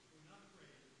for an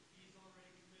upgrade, he's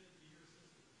already committed to your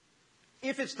system.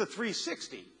 If it's the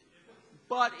 360.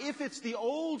 But if it's the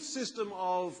old system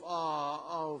of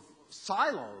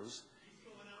silos, He's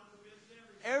going out for bids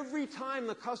every every time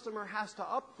the customer has to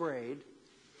upgrade,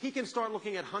 he can start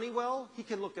looking at Honeywell, he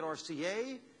can look at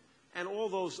RCA, and all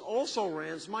those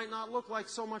also-rans might not look like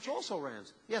so much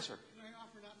also-rans. Yes, sir. Can I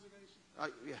offer an observation?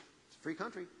 Yeah, it's a free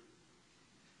country.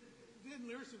 Vin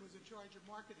Learson was in charge of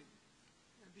marketing.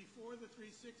 And before the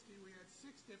 360, we had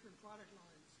 6 different product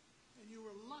lines. And you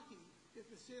were lucky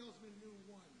if the salesman knew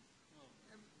one.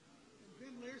 And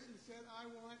Vin Learson said, I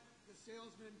want the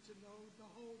salesman to know the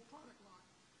whole product line.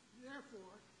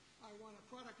 Therefore, I want a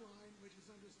product line which is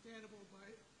understandable by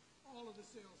all of the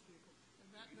salespeople. And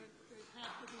that meant they had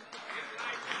to be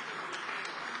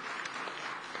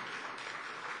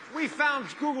We found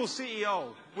Google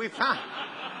CEO. We've got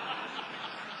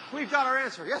our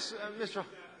answer. Yes, Mr.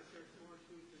 There's more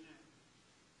to it than that.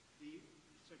 The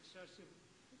successive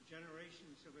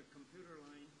generations of a computer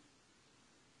line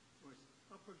was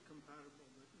upward compatible,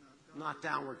 but Not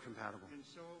downward compatible. And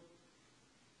so,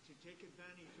 to take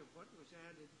advantage of what was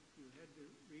added, you had to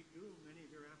redo many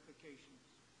of your applications,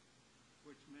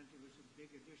 which meant it was a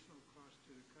big additional cost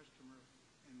to the customer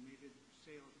and made it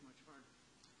sales much harder.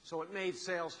 So it made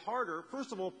sales harder.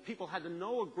 First of all, people had to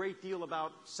know a great deal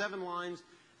about 7 lines,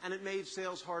 and it made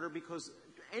sales harder because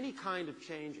any kind of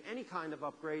change, any kind of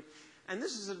upgrade, and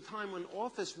this is at a time when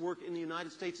office work in the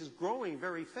United States is growing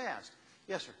very fast.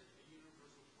 Yes, sir.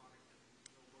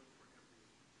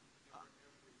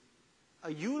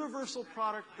 A universal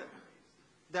product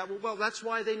that will, well, that's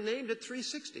why they named it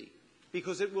 360,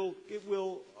 because it will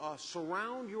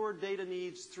surround your data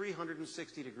needs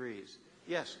 360 degrees.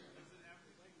 Yes.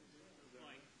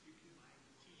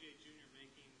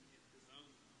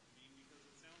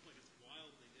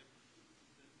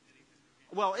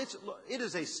 Well, it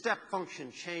is a step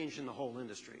function change in the whole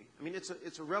industry. I mean,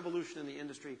 it's a revolution in the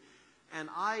industry. And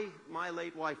my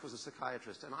late wife was a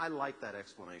psychiatrist, and I like that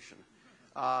explanation.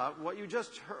 What you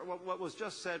just heard, what was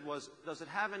just said was, does it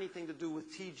have anything to do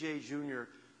with T.J. Jr.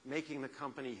 making the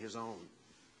company his own?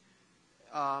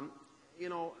 You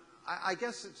know, I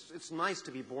guess it's nice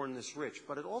to be born this rich,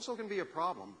 but it also can be a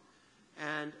problem.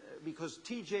 And because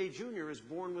T.J. Jr. is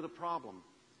born with a problem.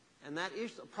 And that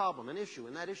is a problem, an issue,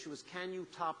 and that issue is, can you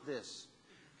top this?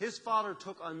 His father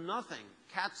took a nothing,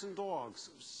 cats and dogs,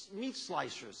 meat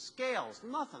slicers, scales,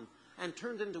 nothing, and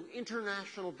turned into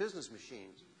international business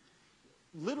machines.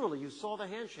 Literally, you saw the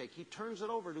handshake. He turns it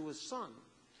over to his son.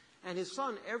 And his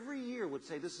son every year would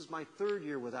say, this is my 3rd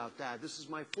year without Dad. This is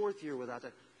my 4th year without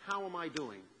Dad. How am I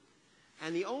doing?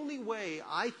 And the only way,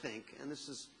 I think, and this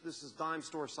is dime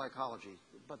store psychology,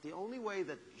 but the only way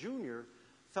that Junior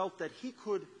felt that he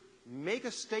could make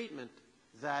a statement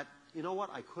that, you know what,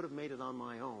 I could have made it on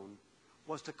my own,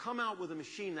 was to come out with a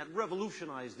machine that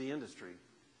revolutionized the industry.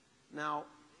 Now,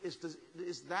 is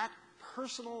that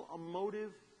personal a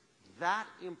motive that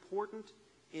important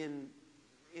in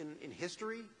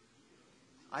history?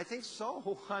 I think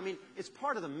so. I mean, it's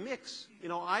part of the mix. You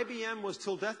know, IBM was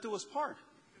till death do us part.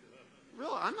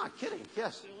 Really, I'm not kidding.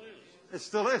 Yes. It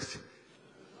still is.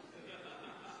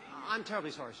 I'm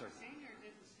terribly sorry, sir. Senior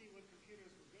didn't see what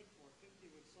computers were good for. 50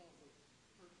 would solve the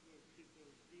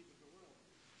needs of the world.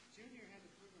 Junior had to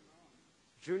prove him wrong.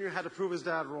 Junior had to prove his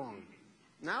dad wrong.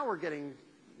 Now we're getting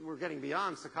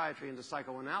beyond psychiatry into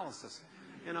psychoanalysis.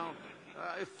 You know,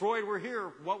 if Freud were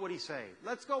here, what would he say?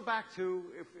 Let's go back to,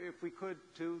 if we could,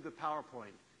 to the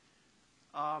PowerPoint.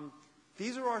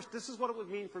 This is what it would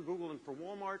mean for Google and for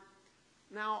Walmart.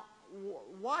 Now,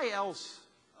 why else?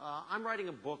 I'm writing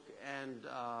a book, and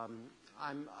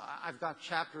I've got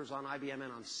chapters on IBM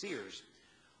and on Sears.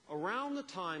 Around the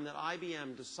time that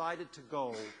IBM decided to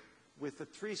go with the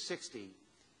 360,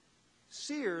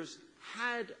 Sears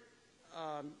had,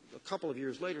 a couple of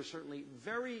years later certainly,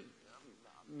 very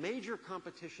major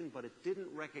competition, but it didn't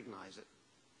recognize it.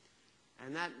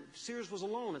 And that Sears was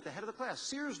alone at the head of the class.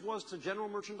 Sears was to general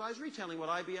merchandise retailing what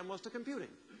IBM was to computing.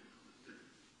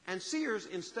 And Sears,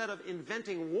 instead of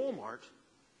inventing Walmart,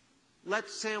 let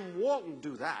Sam Walton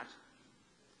do that.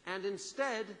 And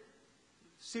instead,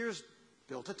 Sears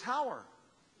built a tower.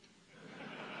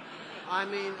 I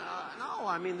mean, no,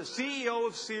 I mean, the CEO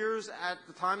of Sears at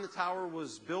the time the tower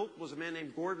was built was a man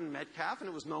named Gordon Metcalf, and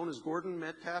it was known as Gordon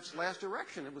Metcalf's Last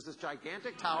Erection. It was this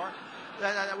gigantic tower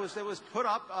that was put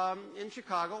up in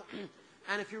Chicago.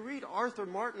 And if you read Arthur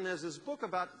Martinez's book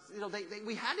about, you know,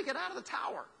 we had to get out of the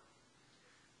tower.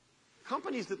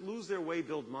 Companies that lose their way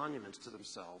build monuments to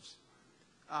themselves.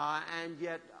 And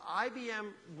yet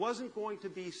IBM wasn't going to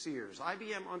be Sears.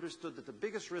 IBM understood that the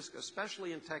biggest risk,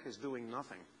 especially in tech, is doing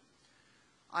nothing.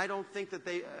 I don't think that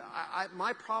they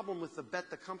my problem with the bet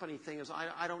the company thing is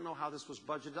I don't know how this was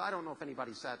budgeted. I don't know if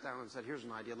anybody sat down and said, here's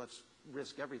an idea, let's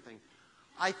risk everything.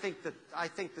 I think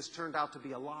this turned out to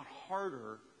be a lot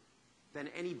harder than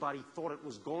anybody thought it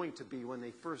was going to be when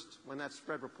that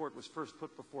spread report was first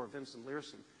put before Vincent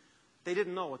Learson. They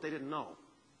didn't know what they didn't know.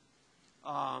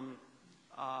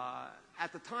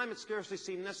 At the time, it scarcely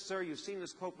seemed necessary. You've seen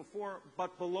this quote before.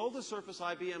 But below the surface,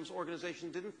 IBM's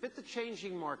organization didn't fit the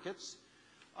changing markets,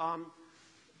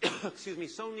 excuse me,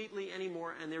 so neatly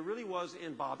anymore. And there really was,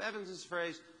 in Bob Evans's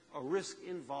phrase, a risk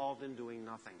involved in doing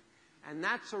nothing. And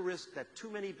that's a risk that too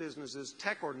many businesses,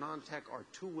 tech or non-tech, are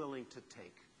too willing to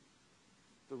take.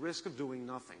 The risk of doing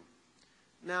nothing.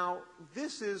 Now,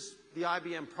 this is the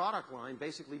IBM product line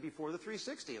basically before the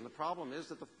 360, and the problem is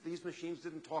that these machines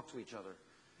didn't talk to each other.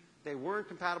 They weren't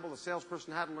compatible. The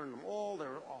salesperson hadn't learned them all. There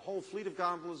were a whole fleet of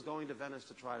gondolas going to Venice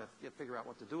to try to figure out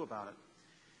what to do about it.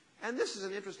 And this is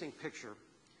an interesting picture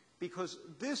because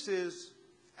this is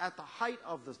at the height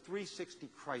of the 360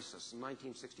 crisis in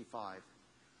 1965.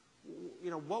 You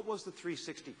know, what was the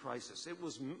 360 crisis? It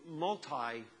was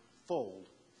multi-fold.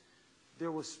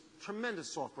 There was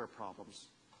tremendous software problems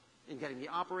in getting the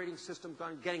operating system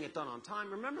done, getting it done on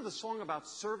time. Remember the song about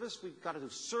service? We've got to do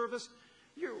service.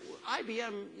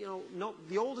 IBM, you know,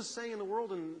 the oldest saying in the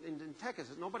world in tech is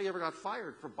that nobody ever got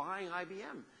fired for buying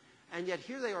IBM. And yet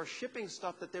here they are shipping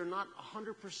stuff that they're not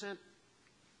 100%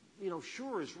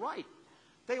 sure is right.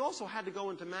 They also had to go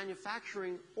into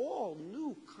manufacturing all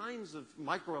new kinds of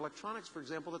microelectronics, for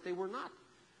example, that they were not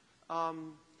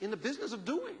in the business of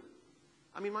doing.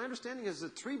 I mean, my understanding is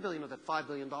that $3 billion of that $5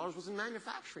 billion was in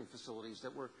manufacturing facilities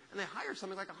and they hired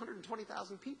something like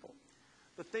 120,000 people.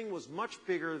 The thing was much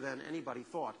bigger than anybody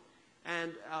thought.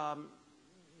 And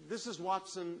this is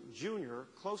Watson Jr.,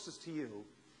 closest to you.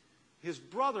 His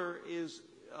brother is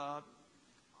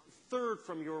third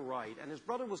from your right, and his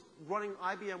brother was running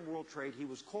IBM World Trade. He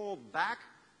was called back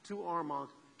to Armonk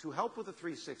to help with the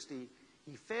 360.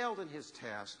 He failed in his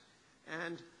task,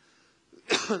 and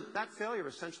that failure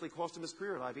essentially cost him his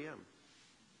career at IBM.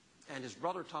 And his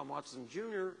brother, Tom Watson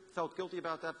Jr., felt guilty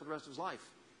about that for the rest of his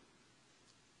life.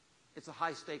 It's a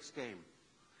high-stakes game.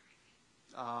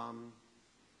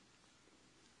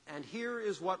 And here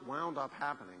is what wound up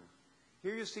happening.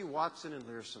 Here you see Watson and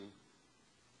Learson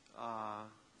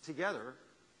together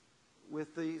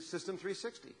with the System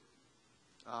 360,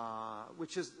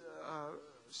 which is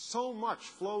so much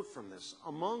flowed from this.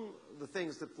 Among the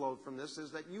things that flowed from this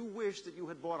is that you wish that you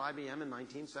had bought IBM in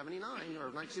 1979, or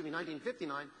excuse me,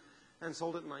 1959, and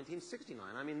sold it in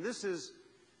 1969. I mean,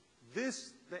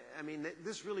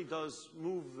 this really does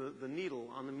move the needle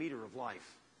on the meter of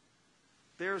life.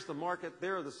 There's the market,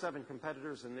 there are the 7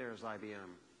 competitors, and there's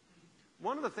IBM.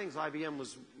 One of the things IBM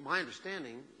was, my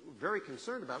understanding, very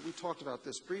concerned about, we talked about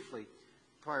this briefly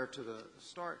prior to the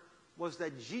start, was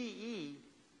that GE,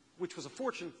 which was a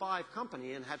Fortune 5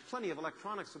 company and had plenty of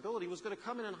electronics ability, was going to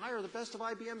come in and hire the best of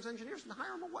IBM's engineers and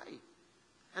hire them away.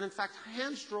 And in fact,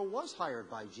 Hanstroh was hired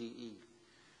by GE.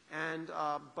 And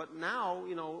but now,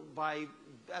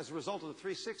 as a result of the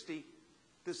 360,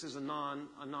 this is a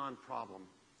non-problem.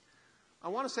 I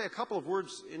want to say a couple of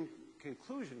words in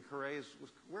conclusion.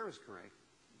 Where is Corey?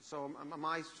 So am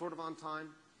I sort of on time?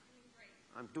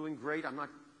 I'm doing great. I'm not.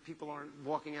 People aren't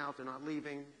walking out. They're not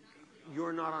leaving.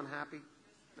 You're not unhappy?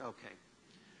 Okay.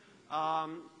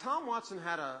 Tom Watson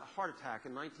had a heart attack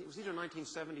it was either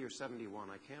 1970 or 71.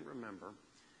 I can't remember.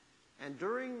 And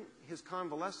during his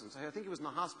convalescence, I think he was in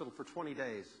the hospital for 20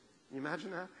 days. Can you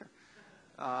imagine that?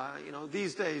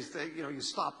 These days, you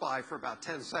stop by for about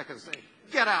 10 seconds, say,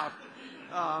 get out.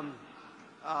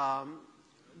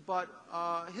 But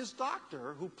his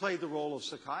doctor, who played the role of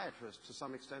psychiatrist to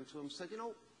some extent to him, said,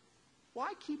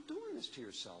 why keep doing this to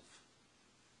yourself?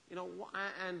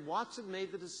 And Watson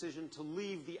made the decision to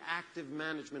leave the active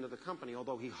management of the company,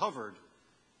 although he hovered.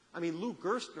 I mean, Lou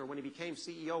Gerstner, when he became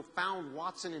CEO, found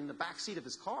Watson in the back seat of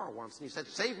his car once, and he said,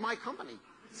 save my company.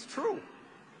 It's true.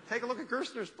 Take a look at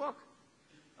Gerstner's book.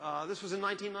 This was in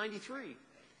 1993.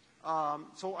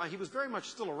 So he was very much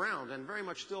still around, and very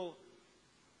much still,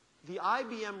 the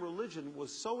IBM religion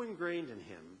was so ingrained in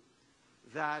him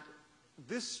that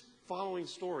this following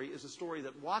story is a story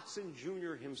that Watson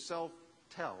Jr. himself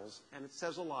tells, and it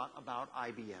says a lot about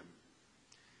IBM.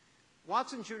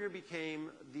 Watson Jr. became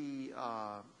the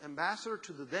ambassador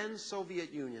to the then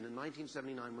Soviet Union in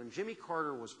 1979 when Jimmy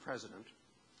Carter was president.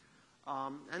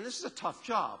 And this is a tough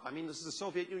job. I mean, this is the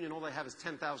Soviet Union. All they have is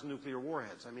 10,000 nuclear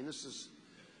warheads. I mean, this is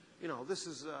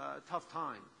a tough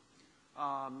time.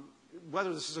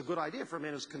 whether this is a good idea for a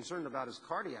man who's concerned about his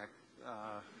cardiac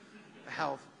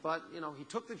health, but, you know, he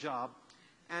took the job.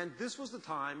 And this was the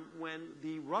time when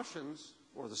the Russians,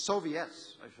 or the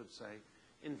Soviets, I should say,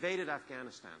 invaded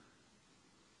Afghanistan.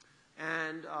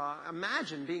 And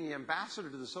imagine being the ambassador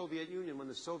to the Soviet Union when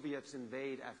the Soviets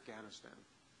invade Afghanistan.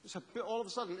 So all of a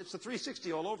sudden, it's the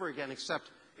 360 all over again,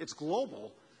 except it's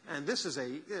global, and this is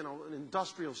an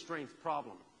industrial strength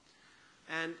problem.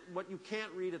 And what you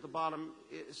can't read at the bottom,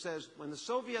 it says, when the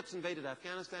Soviets invaded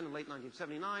Afghanistan in late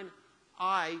 1979,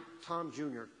 I, Tom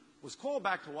Jr., was called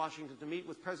back to Washington to meet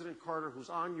with President Carter, who's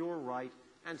on your right,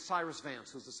 and Cyrus Vance,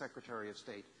 who's the Secretary of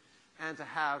State, and to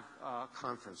have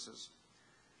conferences.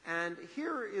 And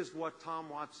here is what Tom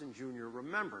Watson Jr.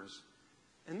 remembers,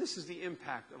 and this is the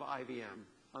impact of IBM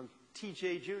on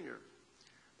TJ Jr.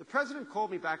 The President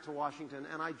called me back to Washington,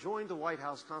 and I joined the White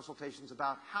House consultations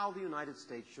about how the United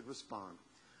States should respond.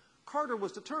 Carter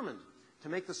was determined to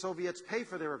make the Soviets pay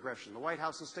for their aggression. The White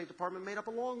House and State Department made up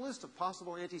a long list of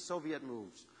possible anti-Soviet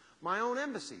moves. My own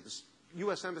embassy, the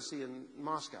U.S. Embassy in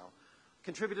Moscow,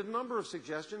 contributed a number of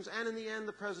suggestions, and in the end,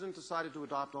 the President decided to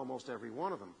adopt almost every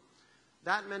one of them.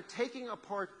 That meant taking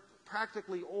apart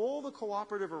practically all the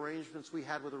cooperative arrangements we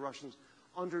had with the Russians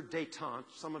under détente.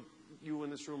 Some of you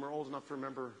in this room are old enough to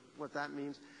remember what that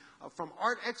means. From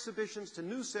art exhibitions to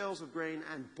new sales of grain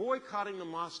and boycotting the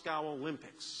Moscow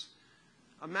Olympics.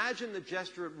 Imagine the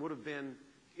gesture it would have been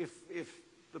if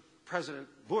the President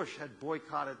Bush had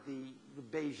boycotted the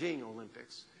Beijing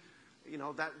Olympics. You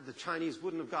know, that the Chinese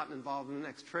wouldn't have gotten involved in the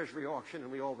next Treasury auction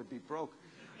and we all would be broke.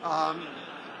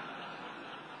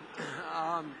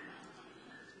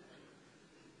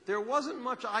 There wasn't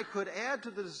much I could add to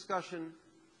the discussion.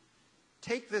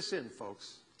 Take this in,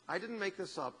 folks. I didn't make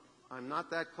this up. I'm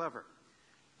not that clever.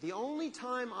 The only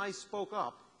time I spoke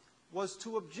up was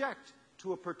to object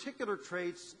to particular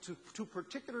trade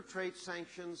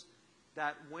sanctions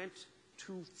that went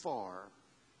too far.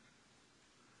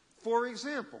 For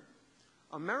example,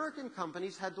 American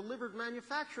companies had delivered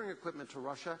manufacturing equipment to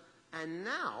Russia, and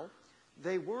now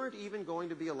they weren't even going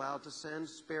to be allowed to send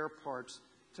spare parts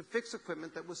to fix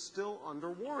equipment that was still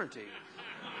under warranty.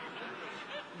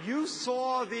 You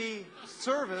saw the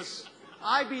service.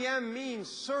 IBM means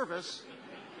service.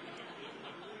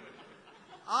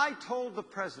 I told the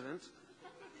President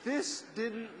this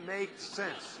didn't make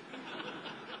sense.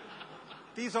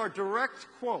 These are direct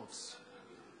quotes.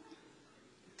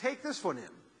 Take this one in.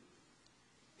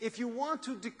 If you want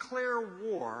to declare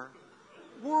war,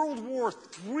 World War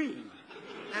III,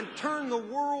 and turn the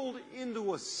world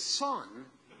into a sun,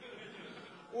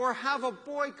 or have a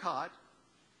boycott,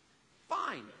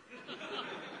 fine.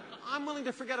 I'm willing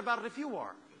to forget about it if you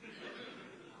are.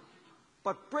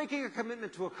 But breaking a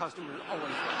commitment to a customer is always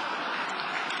wrong.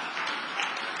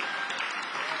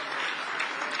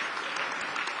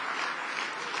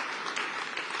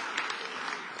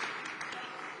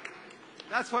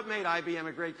 That's what made IBM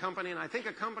a great company, and I think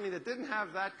a company that didn't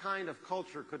have that kind of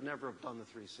culture could never have done the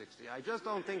 360. I just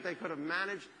don't think they could have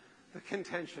managed the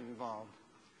contention involved.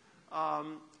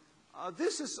 I'm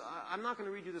not going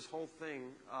to read you this whole thing.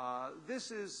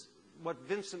 This is what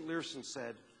Vincent Learson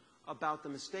said about the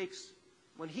mistakes,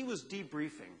 when he was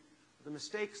debriefing, the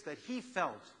mistakes that he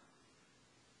felt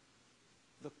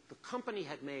the company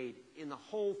had made in the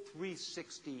whole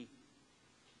 360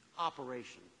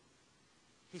 operation.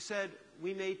 He said,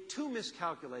 we made two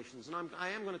miscalculations, and I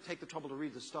am going to take the trouble to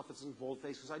read the stuff that's in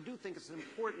boldface because I do think it's an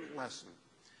important lesson.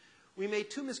 We made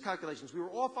two miscalculations. We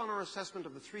were off on our assessment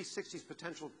of the 360's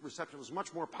potential reception. It was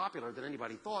much more popular than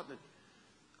anybody thought, that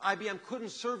IBM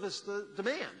couldn't service the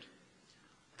demand.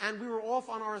 And we were off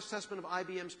on our assessment of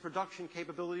IBM's production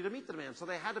capability to meet the demand. So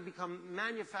they had to become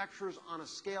manufacturers on a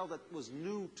scale that was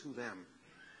new to them.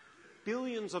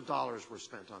 Billions of dollars were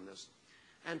spent on this.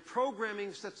 And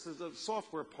programming, that's the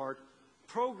software part,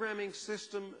 programming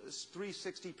System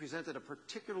 360 presented a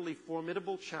particularly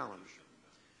formidable challenge.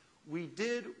 We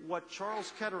did what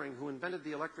Charles Kettering, who invented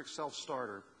the electric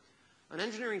self-starter, an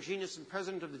engineering genius and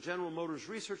president of the General Motors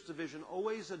Research Division,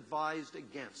 always advised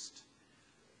against.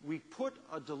 We put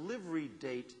a delivery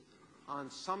date on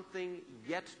something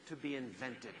yet to be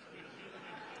invented.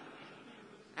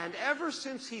 And ever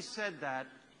since he said that,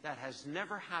 that has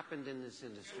never happened in this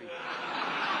industry.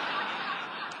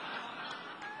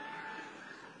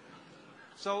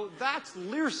 So that's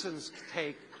Learson's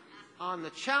take on the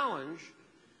challenge,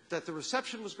 that the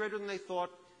reception was greater than they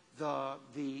thought, the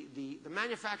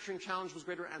manufacturing challenge was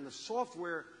greater, and the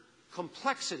software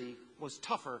complexity was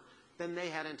tougher than they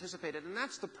had anticipated. And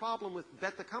that's the problem with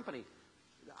Bet the Company.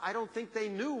 I don't think they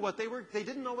knew what they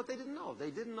didn't know what they didn't know. They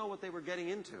didn't know what they were getting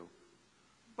into.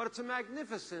 But it's a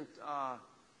magnificent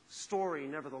story,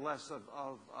 nevertheless,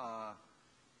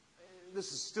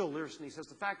 this is still Learson. He says,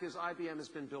 the fact is IBM has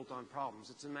been built on problems.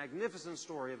 It's a magnificent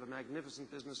story of a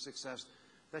magnificent business success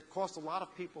that cost a lot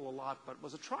of people a lot, but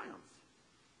was a triumph.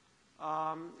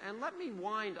 And let me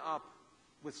wind up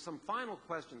with some final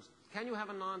questions. Can you have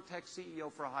a non-tech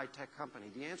CEO for a high-tech company?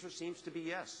 The answer seems to be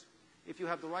yes, if you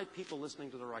have the right people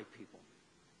listening to the right people.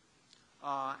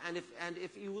 And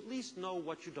if you at least know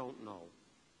what you don't know.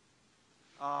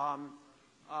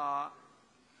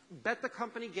 Bet the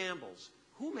company gambles.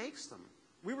 Who makes them?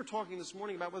 We were talking this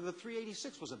morning about whether the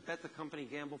 386 was a bet the company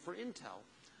gamble for Intel.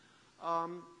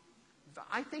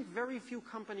 I think very few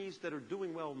companies that are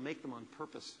doing well make them on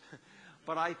purpose.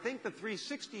 But I think the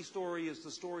 360 story is the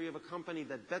story of a company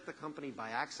that bet the company by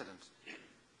accident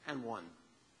and won.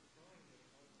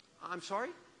 I'm sorry?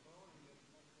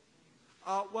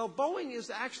 Well, Boeing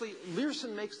is actually,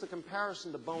 Learson makes the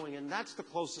comparison to Boeing, and that's the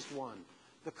closest one.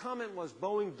 The comment was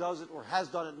Boeing does it or has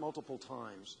done it multiple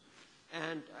times.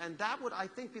 And that would, I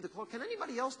think, be the close. Can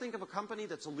anybody else think of a company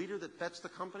that's a leader that bets the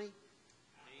company?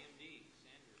 AMD,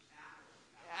 Sanders.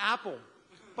 Apple.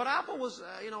 But Apple was,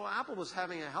 Apple was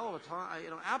having a hell of a time.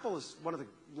 Apple is one of the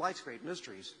life's great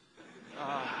mysteries.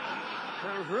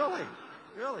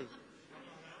 Really.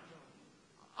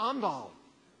 Amdahl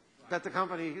bet the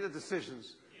company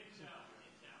decisions.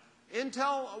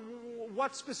 Intel,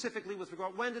 what specifically with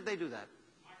regard, when did they do that?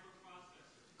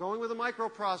 Microprocessor. Going with a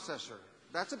microprocessor.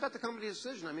 That's a bet the company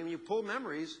decision. I mean, you pull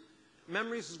memories.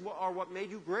 Memories are what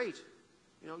made you great.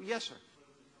 Yes, sir.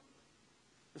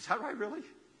 Is that right, really?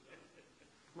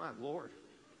 My Lord.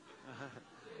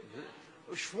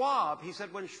 Schwab, he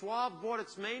said when Schwab bought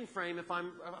its mainframe, if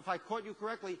I caught you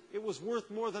correctly, it was worth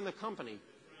more than the company.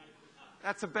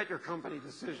 That's a bet your company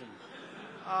decision.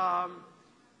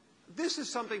 This is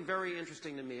something very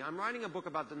interesting to me. I'm writing a book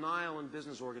about denial in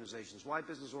business organizations, why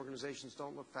business organizations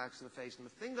don't look facts in the face. And the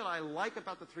thing that I like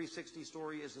about the 360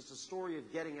 story is it's a story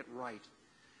of getting it right.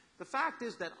 The fact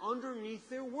is that underneath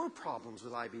there were problems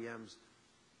with IBM's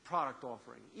product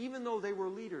offering, even though they were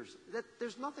leaders.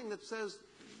 There's nothing that says,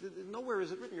 nowhere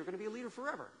is it written, you're going to be a leader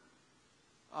forever.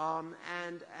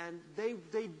 And they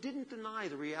didn't deny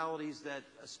the realities that,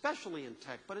 especially in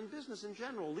tech, but in business in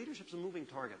general, leadership's a moving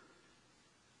target.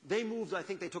 They moved, I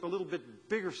think they took a little bit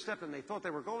bigger step than they thought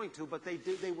they were going to, but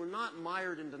they were not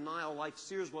mired in denial like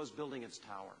Sears was building its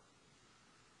tower.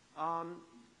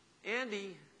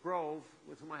 Andy Grove,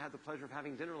 with whom I had the pleasure of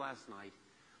having dinner last night,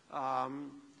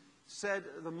 said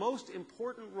the most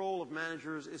important role of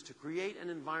managers is to create an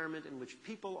environment in which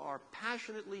people are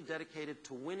passionately dedicated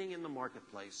to winning in the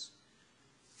marketplace.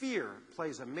 Fear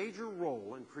plays a major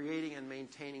role in creating and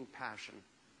maintaining passion.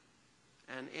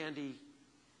 And Andy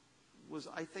was,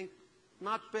 I think,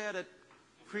 not bad at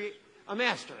a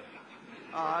master.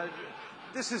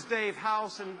 This is Dave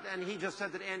House, and he just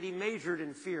said that Andy majored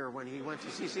in fear when he went to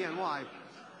CCNY.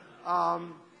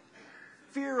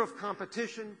 Fear of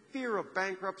competition, fear of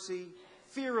bankruptcy,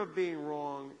 fear of being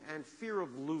wrong, and fear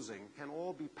of losing can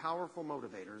all be powerful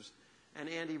motivators. And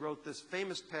Andy wrote this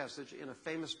famous passage in a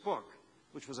famous book,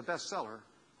 which was a bestseller,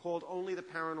 called Only the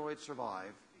Paranoid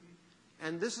Survive.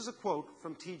 And this is a quote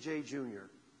from T.J. Jr.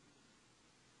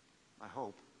 I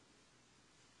hope.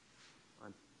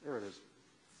 There it is.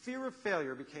 Fear of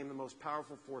failure became the most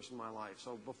powerful force in my life.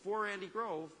 So before Andy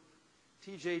Grove,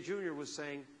 T.J. Jr. was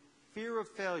saying, fear of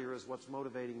failure is what's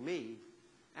motivating me,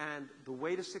 and the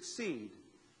way to succeed,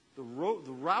 the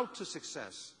route to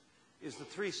success is the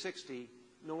 360,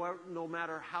 no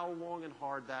matter how long and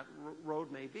hard that road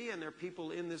may be, and there are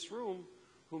people in this room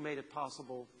who made it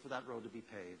possible for that road to be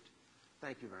paved.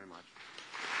 Thank you very much.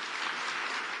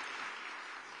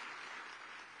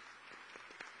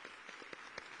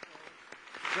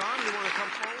 John, you want to come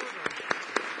forward? Or?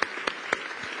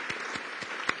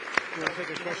 You want to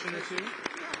take a question or two?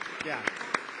 Yeah.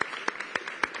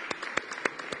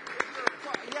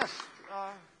 Yes.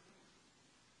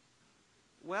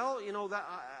 Well,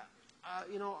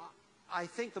 I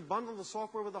think the bundle of the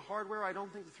software with the hardware, I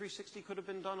don't think the 360 could have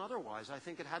been done otherwise. I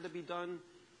think it had to be done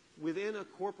within a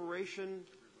corporation,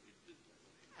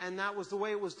 and that was the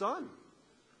way it was done.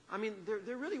 I mean,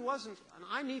 there really wasn't, and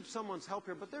I need someone's help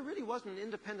here, but there really wasn't an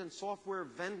independent software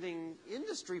vending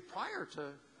industry prior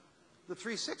to the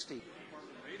 360.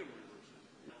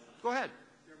 Go ahead.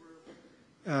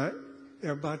 There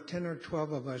are about 10 or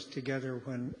 12 of us together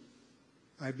when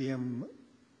IBM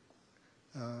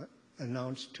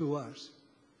announced to us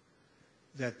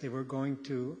that they were going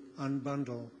to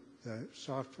unbundle the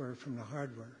software from the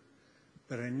hardware,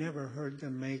 but I never heard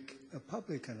them make a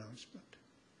public announcement.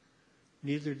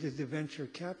 Neither did the venture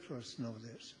capitalists know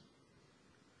this.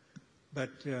 But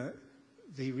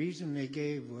the reason they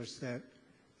gave was that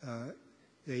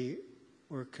they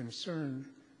were concerned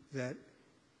that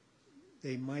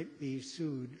they might be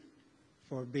sued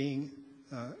for being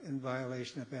in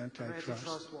violation of antitrust.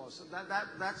 Antitrust laws. So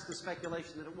that's the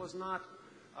speculation, that it was not,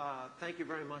 thank you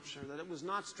very much, sir, that it was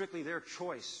not strictly their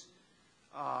choice.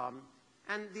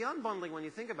 And the unbundling, when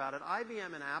you think about it,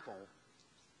 IBM and Apple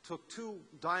took two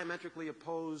diametrically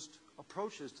opposed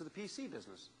approaches to the PC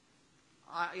business.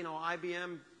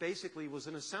 IBM basically was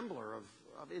an assembler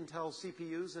of Intel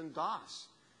CPUs and DOS.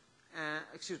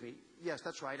 Excuse me, yes,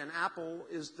 that's right. And Apple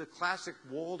is the classic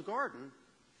walled garden,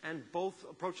 and both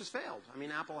approaches failed. I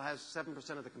mean, Apple has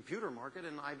 7% of the computer market,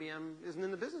 and IBM isn't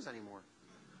in the business anymore.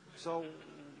 So,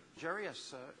 Jerry,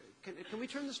 yes, can we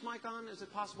turn this mic on? Is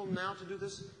it possible now to do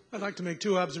this? I'd like to make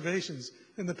two observations.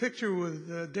 In the picture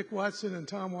with Dick Watson and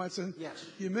Tom Watson, yes,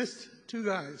 you missed two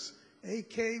guys.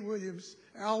 A.K. Williams,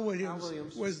 Al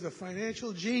Williams was the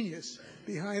financial genius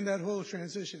behind that whole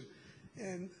transition.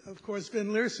 And, of course,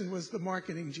 Ben Learson was the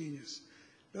marketing genius.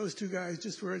 Those two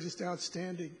guys were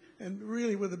outstanding and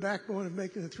really were the backbone of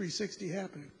making the 360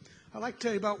 happen. I'd like to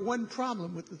tell you about one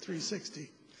problem with the 360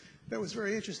 that was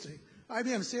very interesting.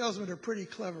 IBM salesmen are pretty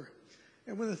clever.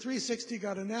 And when the 360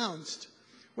 got announced,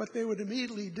 what they would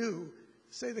immediately do,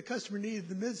 say the customer needed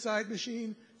the mid-side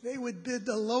machine, they would bid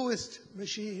the lowest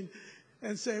machine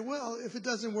and say, well, if it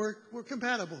doesn't work, we're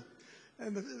compatible.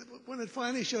 And when it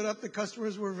finally showed up, the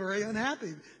customers were very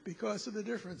unhappy because of the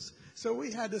difference. So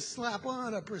we had to slap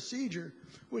on a procedure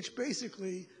which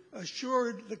basically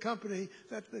assured the company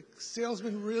that the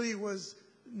salesman really was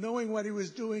knowing what he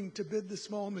was doing to bid the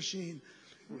small machine.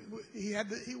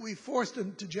 We forced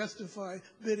him to justify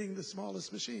bidding the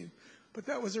smallest machine. But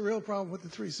that was a real problem with the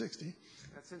 360.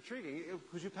 That's intriguing.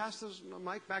 Could you pass this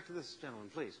mic back to this gentleman,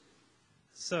 please?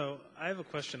 So I have a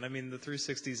question. I mean, the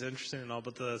 360 is interesting and all,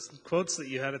 but the quotes that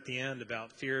you had at the end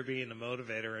about fear being a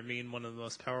motivator and being one of the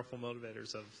most powerful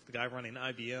motivators of the guy running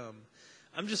IBM,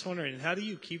 I'm just wondering, how do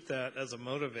you keep that as a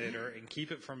motivator and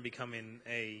keep it from becoming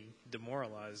a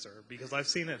demoralizer? Because I've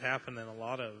seen it happen in a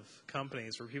lot of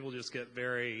companies where people just get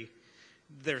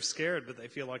they're scared, but they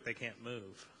feel like they can't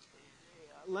move.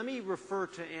 Let me refer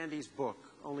to Andy's book,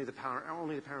 Only the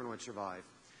Paranoid Survive.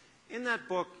 In that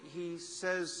book, he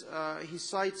says, he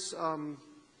cites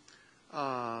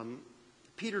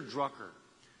Peter Drucker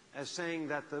as saying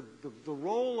that the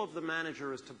role of the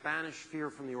manager is to banish fear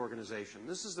from the organization.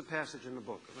 This is the passage in the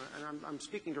book, and I'm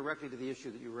speaking directly to the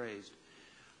issue that you raised.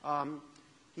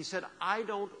 He said, I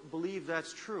don't believe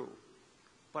that's true,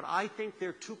 but I think there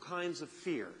are two kinds of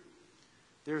fear.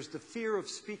 There's the fear of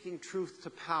speaking truth to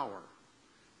power,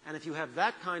 and if you have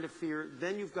that kind of fear,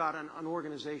 then you've got an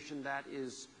organization that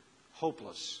is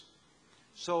hopeless.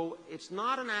 So it's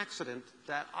not an accident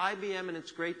that IBM in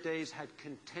its great days had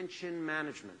contention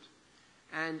management.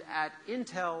 And at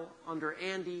Intel, under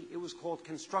Andy, it was called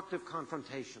constructive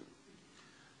confrontation.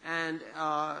 And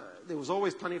there was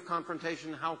always plenty of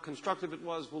confrontation. How constructive it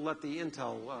was, we'll let the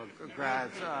Intel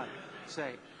grads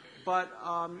say. But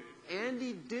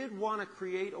Andy did want to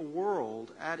create a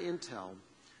world at Intel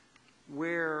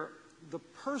where the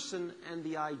person and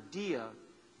the idea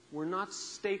were not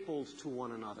stapled to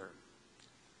one another.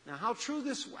 Now, how true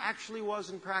this actually was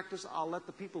in practice, I'll let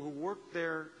the people who worked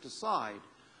there decide.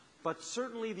 But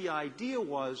certainly the idea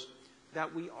was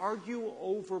that we argue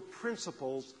over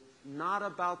principles, not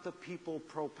about the people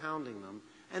propounding them.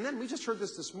 And then we just heard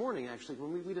this morning, actually,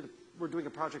 when we're doing a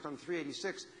project on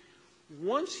 386.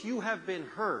 Once you have been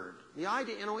heard, the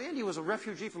idea, Andy was a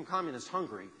refugee from communist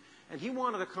Hungary, and he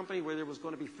wanted a company where there was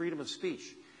going to be freedom of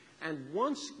speech. And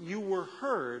once you were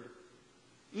heard,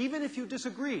 even if you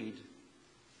disagreed,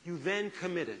 you then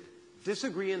committed.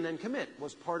 Disagree and then commit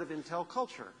was part of Intel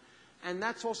culture. And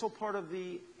that's also part of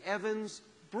the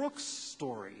Evans-Brooks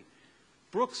story.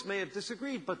 Brooks may have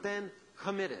disagreed, but then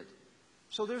committed.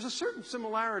 So there's a certain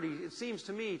similarity, it seems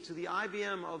to me, to the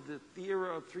IBM of the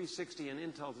era of 360 and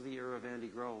Intel to the era of Andy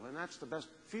Grove. And that's the best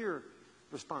fear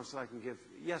response that I can give.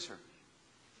 Yes, sir.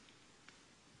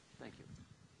 Thank you.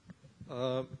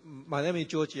 My name is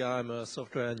Georgia. I'm a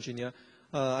software engineer.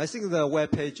 I think the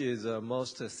web page is the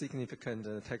most significant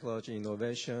technology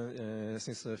innovation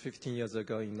since 15 years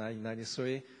ago in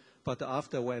 1993. But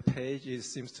after web page, it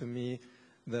seems to me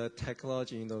the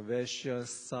technology innovation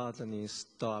suddenly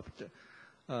stopped.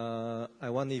 I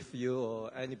wonder if you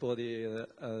or anybody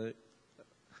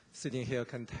sitting here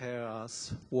can tell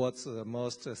us what's the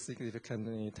most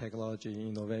significant technology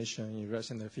innovation in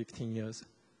recent 15 years.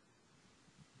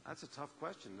 That's a tough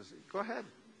question. Go ahead.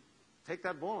 Take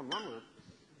that ball and run with it.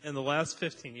 in the last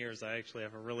 15 years, I actually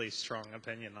have a really strong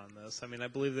opinion on this. I mean, I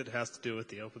believe that it has to do with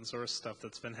the open source stuff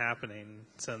that's been happening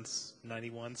since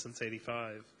 91, since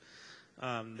 85.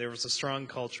 There was a strong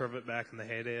culture of it back in the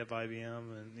heyday of IBM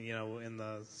and, in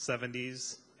the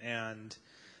 70s. And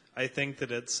I think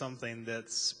that it's something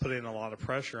that's putting a lot of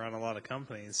pressure on a lot of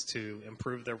companies to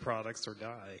improve their products or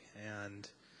die. And,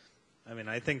 I mean,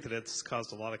 I think that it's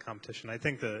caused a lot of competition. I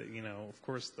think that, of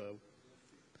course,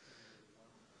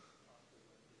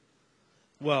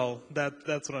 well,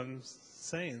 that's what I'm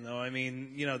saying, though. I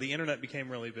mean, the internet became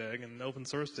really big, and open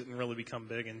source didn't really become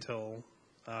big until,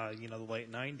 the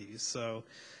late 90s. So,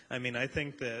 I mean, I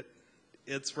think that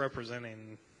it's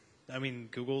representing, I mean,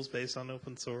 Google's based on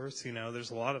open source.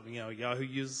 There's a lot of, Yahoo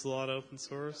uses a lot of open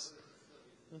source.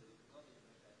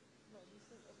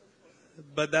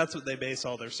 But that's what they base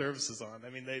all their services on. I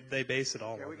mean, they base it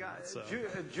all on that. So.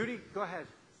 Judy, go ahead.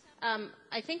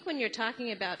 I think when you're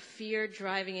talking about fear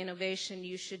driving innovation,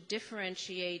 you should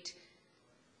differentiate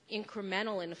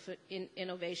incremental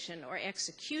innovation or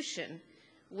execution,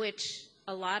 which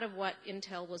a lot of what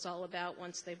Intel was all about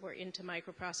once they were into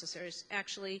microprocessors.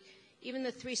 Actually, even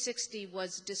the 360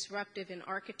 was disruptive in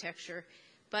architecture,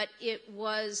 but it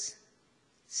was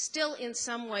still in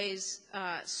some ways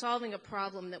solving a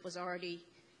problem that was already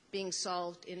being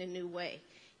solved in a new way.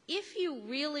 If you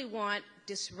really want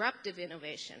disruptive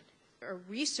innovation or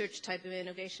research type of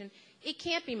innovation, it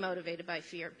can't be motivated by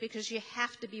fear because you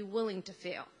have to be willing to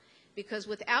fail. Because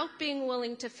without being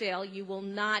willing to fail, you will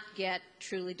not get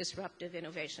truly disruptive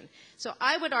innovation. So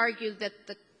I would argue that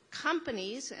the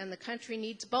companies and the country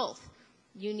needs both.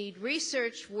 You need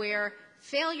research where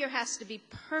failure has to be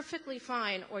perfectly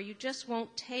fine or you just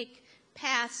won't take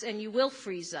paths and you will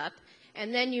freeze up.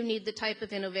 And then you need the type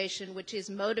of innovation which is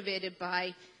motivated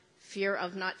by fear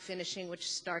of not finishing, which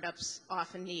startups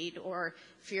often need, or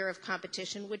fear of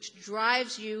competition, which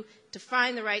drives you to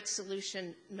find the right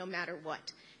solution no matter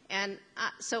what. And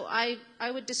so I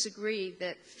would disagree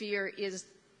that fear is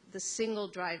the single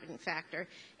driving factor.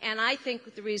 And I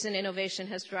think the reason innovation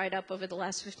has dried up over the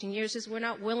last 15 years is we're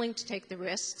not willing to take the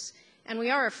risks, and we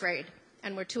are afraid,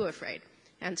 and we're too afraid.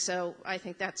 And so I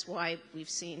think that's why we've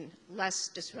seen less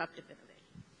disruptive innovation.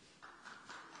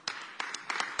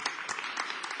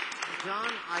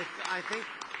 John, I think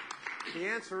the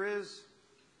answer is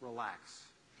relax.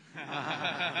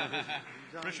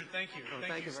 Richard, thank you.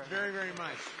 Thank you very, very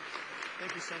much.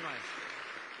 Thank you so much.